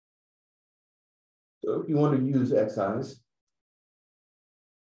 So if you want to use XIs,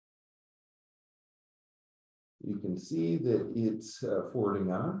 you can see that it's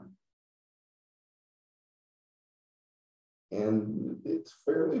forwarding on. And it's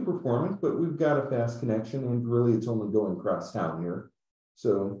fairly performant, but we've got a fast connection, and really it's only going across town here.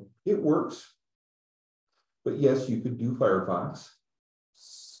 So it works. But yes, you could do Firefox.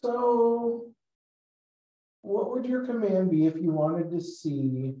 So what would your command be if you wanted to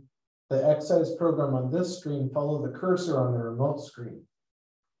see the excise program on this screen follow the cursor on the remote screen?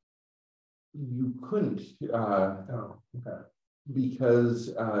 You couldn't, Oh, okay.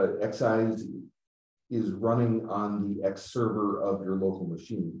 because excise is running on the X server of your local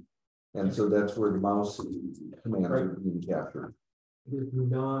machine. And so that's where the mouse commands are being captured. It is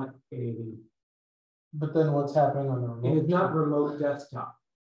not a. But then what's happening on the remote? It is not remote desktop.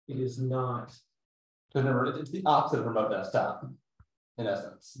 It is not. It's the opposite of remote desktop, in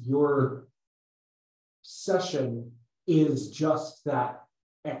essence. Your session is just that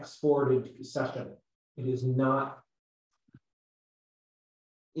exported session. It is not.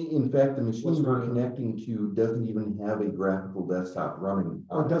 In fact, the machine we're connecting to doesn't even have a graphical desktop running.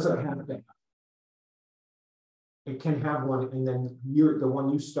 Or doesn't have that. It can have one, and then the one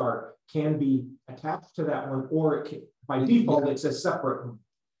you start can be attached to that one, or it can, by default, it's a separate one.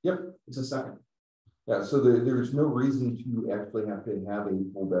 Yep. It's a second. Yeah, so there's no reason to actually have to have a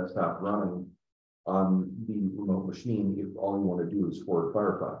full desktop running on the remote machine if all you want to do is forward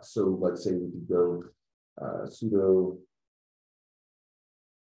Firefox. So let's say we could go sudo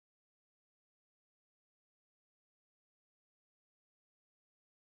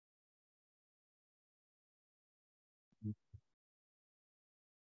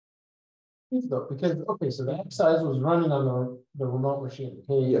Because okay, so the excise was running on the remote machine.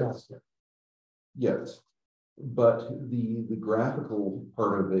 Yes. Yes, but the graphical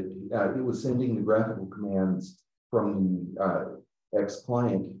part of it, it was sending the graphical commands from the X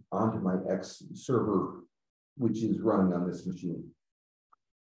client onto my X server, which is running on this machine,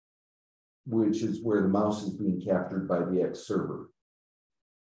 which is where the mouse is being captured by the X server.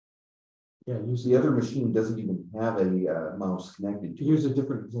 Yeah, the other machine doesn't even have a mouse connected to use a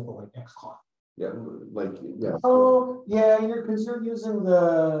different example like X client. Yeah, like yeah. Oh yeah, because you're using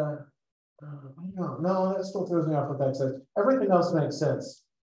the. No, that still throws me off with that sense. Everything else makes sense,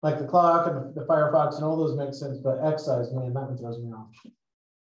 like the clock and the Firefox and all those make sense, but excise, man, that one throws me off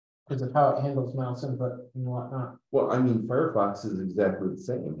because of how it handles mouse input and whatnot. Well, I mean, Firefox is exactly the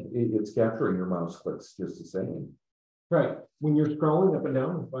same. It's capturing your mouse clicks just the same. Right. When you're scrolling up and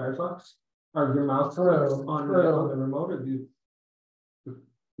down with Firefox, are your mouse clicks on the remote, or do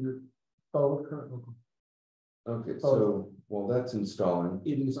you're both? Okay, so well, that's installing.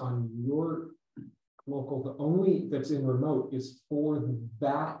 It is on your local. The only that's in remote is for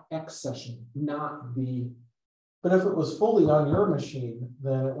that X session, not the But if it was fully on your machine,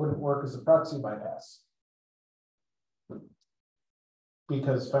 then it wouldn't work as a proxy bypass.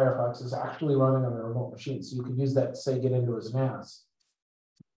 Because Firefox is actually running on the remote machine, so you could use that to say get into his NAS.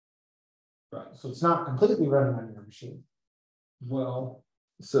 Right. So it's not completely running on your machine. Well,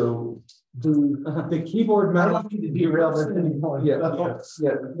 So the keyboard I mouse. don't need to derail this anymore. yeah.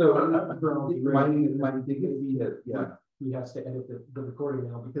 So my biggest He has to edit the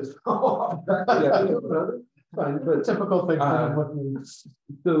recording now because. fine, but Typical thing.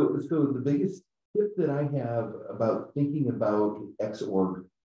 so the biggest tip that I have about thinking about Xorg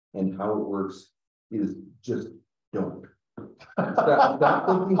and how it works is just don't. Stop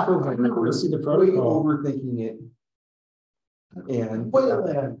thinking so hard. See the Way protocol. overthinking it. And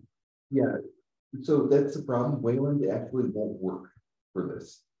yeah, so that's the problem. Wayland actually won't work for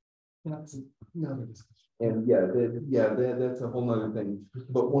this. That's another discussion. And that's a whole nother thing.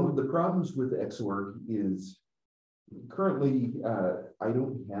 But one of the problems with Xorg is currently I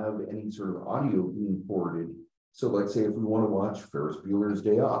don't have any sort of audio being forwarded. So like say if we want to watch Ferris Bueller's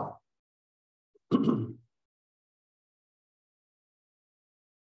Day Off.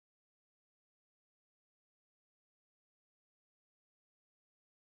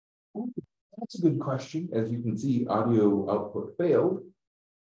 That's a good question. As you can see, audio output failed.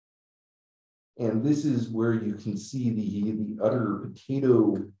 And this is where you can see the utter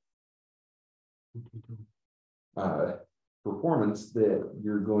potato performance that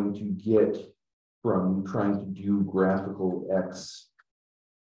you're going to get from trying to do graphical X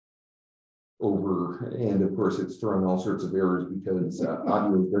over, and of course it's throwing all sorts of errors because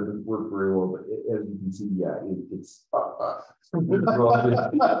audio doesn't work very well, but as you can see, yeah, it's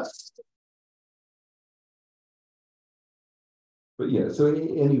but yeah, so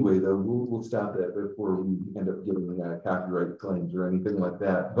anyway, though, we'll stop that before we end up getting copyright claims or anything like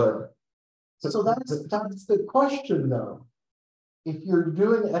that. But so that's the question, though. If you're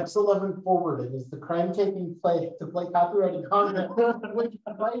doing X11 forwarding, is the crime taking place to play copyrighted content? Which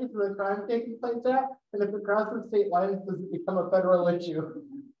place is the crime taking place at? And if it crosses state lines, does it become a federal issue?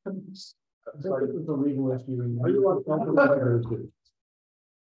 Sorry, it's a legal issue. Are you on?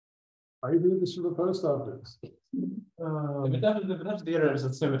 Are you doing this for the post office? If it happens to the internet, it's a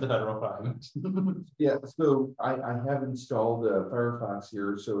federal crime. yeah, so I have installed Firefox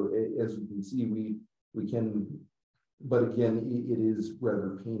here. So as you can see, we can, but again, it is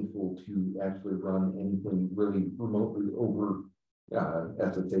rather painful to actually run anything really remotely over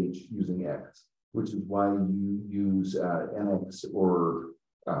SSH using X, which is why you use NX or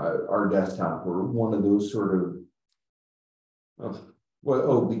our desktop or one of those sort of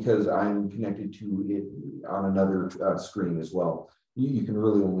because I'm connected to it on another screen as well. You can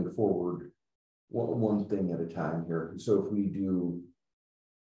really only forward one thing at a time here. So if we do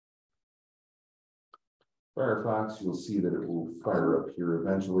Firefox, you'll see that it will fire up here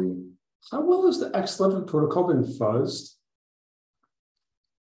eventually. How well has the X11 protocol been fuzzed?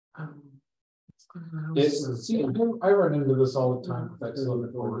 I run into this all the time with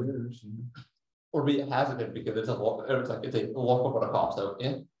X11 forwarding. Or be it hasn't been because it's a local protocol. So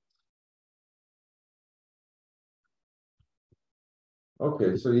yeah.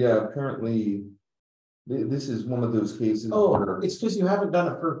 Okay, so yeah, apparently this is one of those cases. Oh, where it's because you haven't done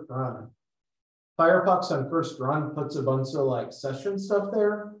a first run. Firefox on first run puts a bunch of like session stuff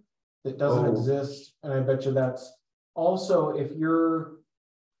there that doesn't exist, and I bet you that's also if you're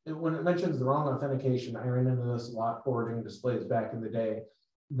when it mentions the wrong authentication. I ran into this a lot forwarding displays back in the day.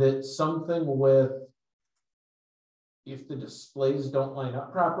 That something with if the displays don't line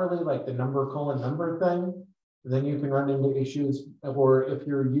up properly, like the number thing, then you can run into issues. Or if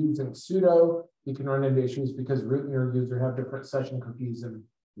you're using sudo, you can run into issues because root and your user have different session cookies. And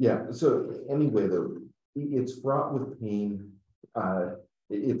yeah, so anyway, though, it's fraught with pain.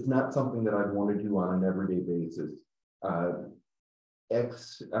 It's not something that I'd want to do on an everyday basis.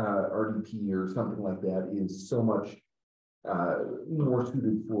 RDP or something like that is so much more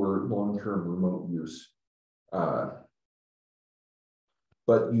suited for long-term remote use.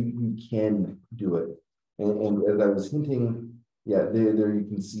 But you can do it. And as I was hinting, yeah, there you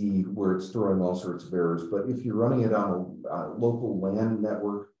can see where it's throwing all sorts of errors. But if you're running it on a local LAN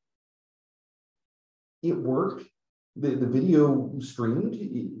network, it worked. The video streamed.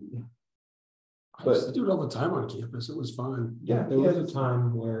 I used to do it all the time on campus. It was fine. Yeah, there was a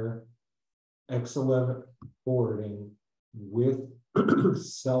time where X11 forwarding with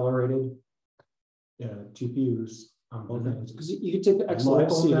accelerated GPUs on both ends, because you could take the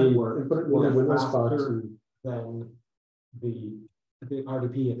X11 CD and put it in the Windows box than the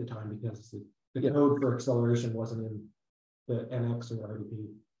RDP at the time, because the code for acceleration wasn't in the NX or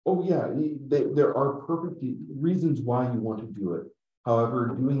RDP. Oh, yeah, there are perfect reasons why you want to do it.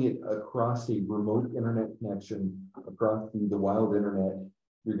 However, doing it across a remote internet connection, across the wild internet,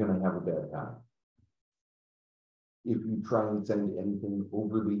 you're gonna have a bad time. If you try and send anything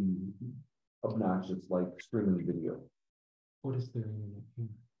overly obnoxious like streaming video. What is their internet here?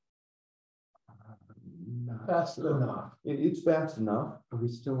 Not Fast sure. enough. It's fast enough. Are we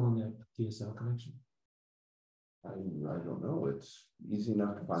still on that DSL connection? I don't know. It's easy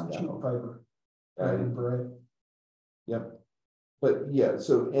enough to find Cheap out. fiber. I- Right. Yep. But yeah,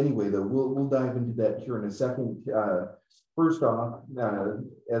 so anyway, though, we'll dive into that here in a second. First off,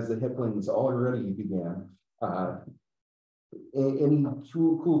 as the hecklings already began, any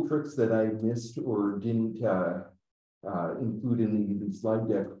cool tricks that I missed or didn't include in the slide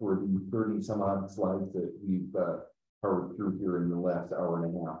deck for the 30 some odd slides that we've powered through here in the last hour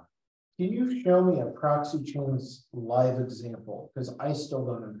and a half? Can you show me a proxy chains live example? Because I still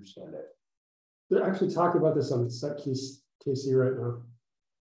don't understand it. They're actually talking about this on KC right now.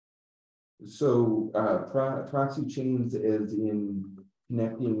 So proxy chains as in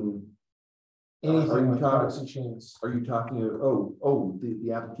connecting. Anything you with talking- proxy chains. Are you talking,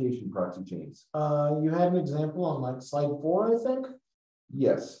 the application proxy chains? You had an example on like slide 4, I think,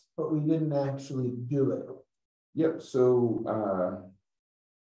 Yes, but we didn't actually do it. yep, so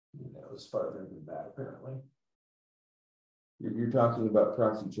It was farther than that, apparently. you're talking about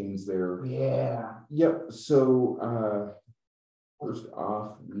proxy chains there. Yeah. Yep, so first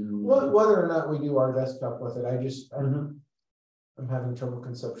off. Whether or not we do our desktop with it, I'm having trouble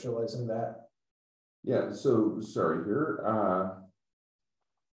conceptualizing that. Yeah, so sorry here.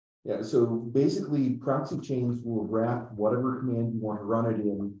 Yeah, so basically proxy chains will wrap whatever command you want to run it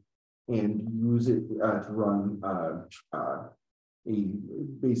in and use it to run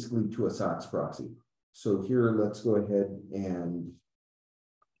basically to a SOX proxy. So here, let's go ahead and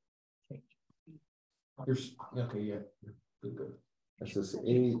here's Okay, yeah. Good. SSH.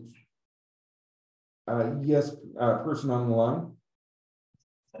 Yes, person on the line.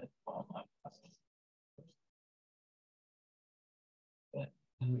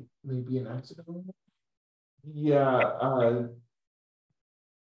 Maybe an accident. Yeah.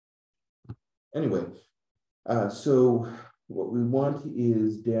 Anyway, so what we want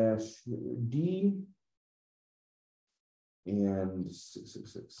is -D and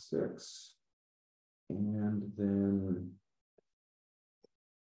 6666, and then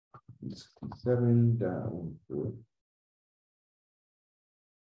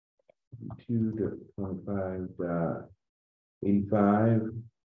 67.2.25.85,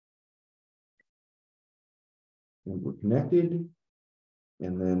 and we're connected.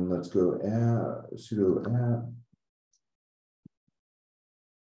 And then let's go sudo app.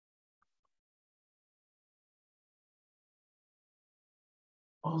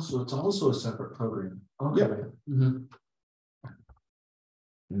 Also, it's also a separate program. Okay. And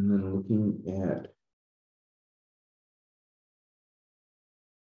then looking at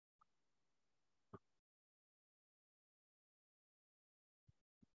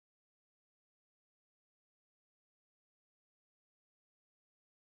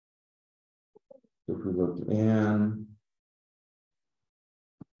if we look and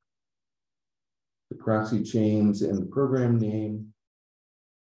the proxy chains and the program name.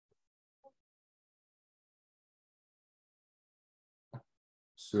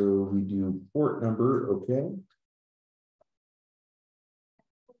 So we do port number, okay.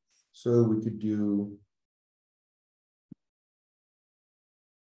 So we could do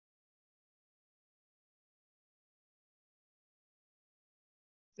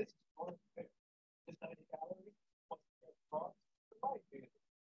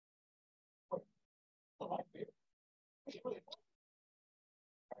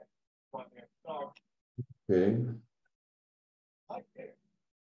okay.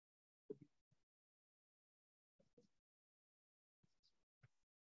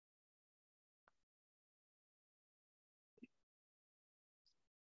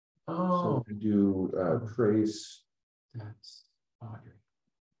 So we do trace. That's Audrey.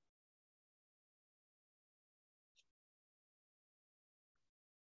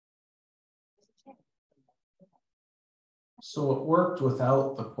 So it worked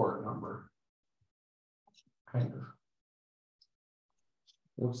without the port number. Kind of.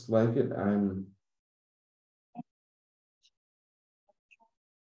 Looks like it. I'm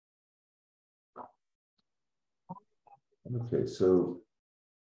okay, so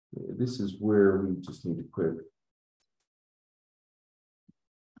this is where we just need to quit.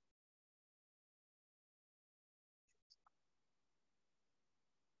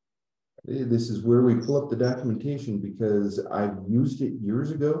 This is where we pull up the documentation because I've used it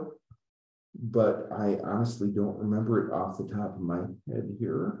years ago, but I honestly don't remember it off the top of my head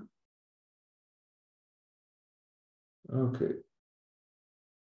here. Okay.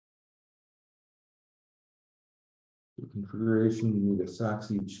 The configuration, you need a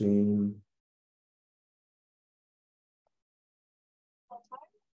SOCC chain.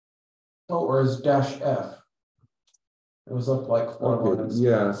 Oh, or is -F? It was up like 4 Okay, lines.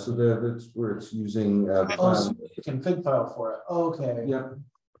 yeah, so that's where it's using the Oh, file. so you can config file for it. Okay. Yeah.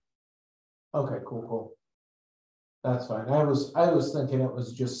 Okay, cool. That's fine. I was thinking it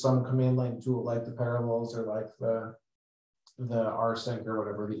was just some command line tool like the parallels or like the rsync or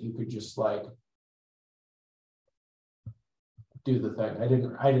whatever that you could just like do the thing. I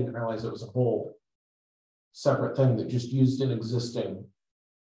didn't realize it was a whole separate thing that just used an existing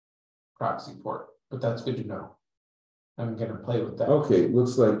proxy port, but that's good to know. I'm gonna play with that. Okay,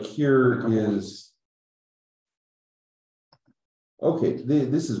 looks like here is. Okay,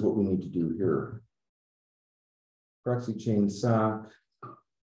 this is what we need to do here. Proxy chain SOC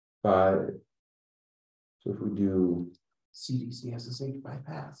 5. So if we do CDC SSH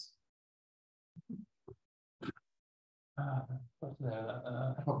bypass. I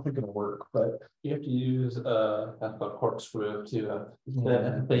don't think it'll work, but You have to use that's called corkscrew to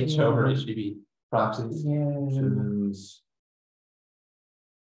yeah. the over HTTP proxies. options,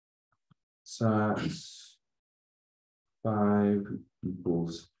 SOCs 5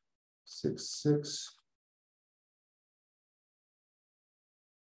 equals 66.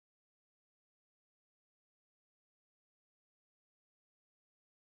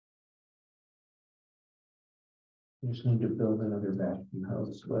 You just need to build another vacuum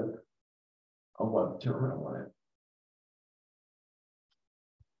house with a web terminal on it.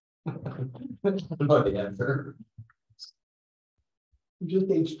 But the answer. Just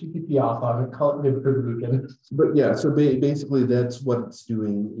HTTP off of it, call it good for the weekend. But yeah, so basically that's what it's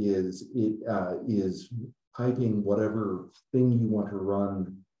doing is it is piping whatever thing you want to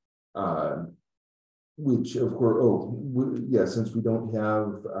run, which of course, yeah, since we don't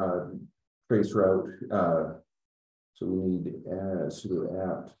have trace route, so we need sudo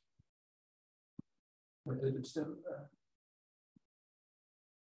apt.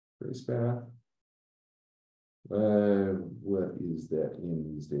 Trace path. What is that in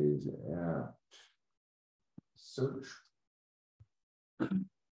these days? Search.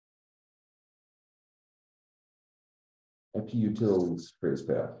 Apt utils trace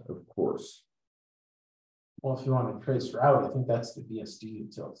path, of course. Well, if you want to trace route, I think that's the BSD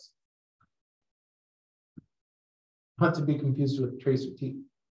utils. Not to be confused with tracer T.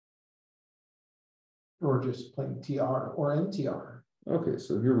 Or just plain TR or NTR. Okay,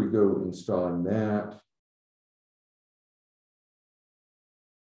 so here we go installing that.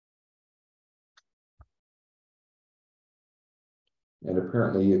 And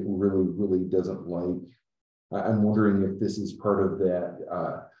apparently it really doesn't like, I'm wondering if this is part of that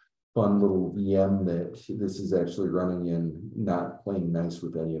fun little VM that this is actually running in, not playing nice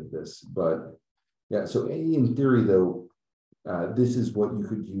with any of this. But yeah, so in theory though, this is what you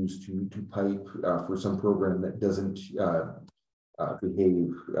could use to pipe for some program that doesn't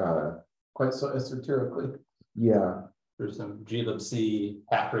behave Quite so esoterically. Yeah. There's some glibc,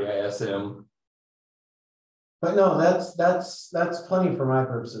 Packry, I assume. But no, that's plenty for my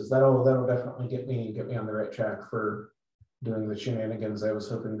purposes. That'll definitely get me on the right track for doing the shenanigans I was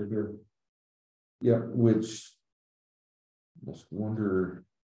hoping to do. Yeah, which I just wonder.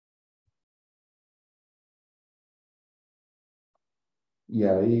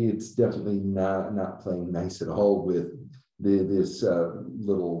 Yeah, it's definitely not playing nice at all with this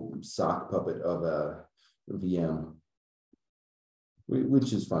little sock puppet of a VM,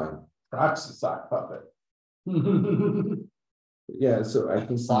 which is fine. Proxy sock puppet. Yeah, so I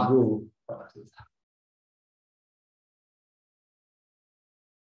think we will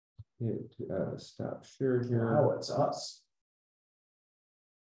hit stop share here. Wow, it's us.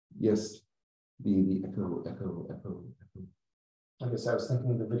 Yes, the echo. I guess I was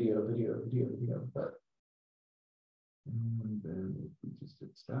thinking the video, but And then we just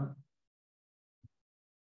hit stop.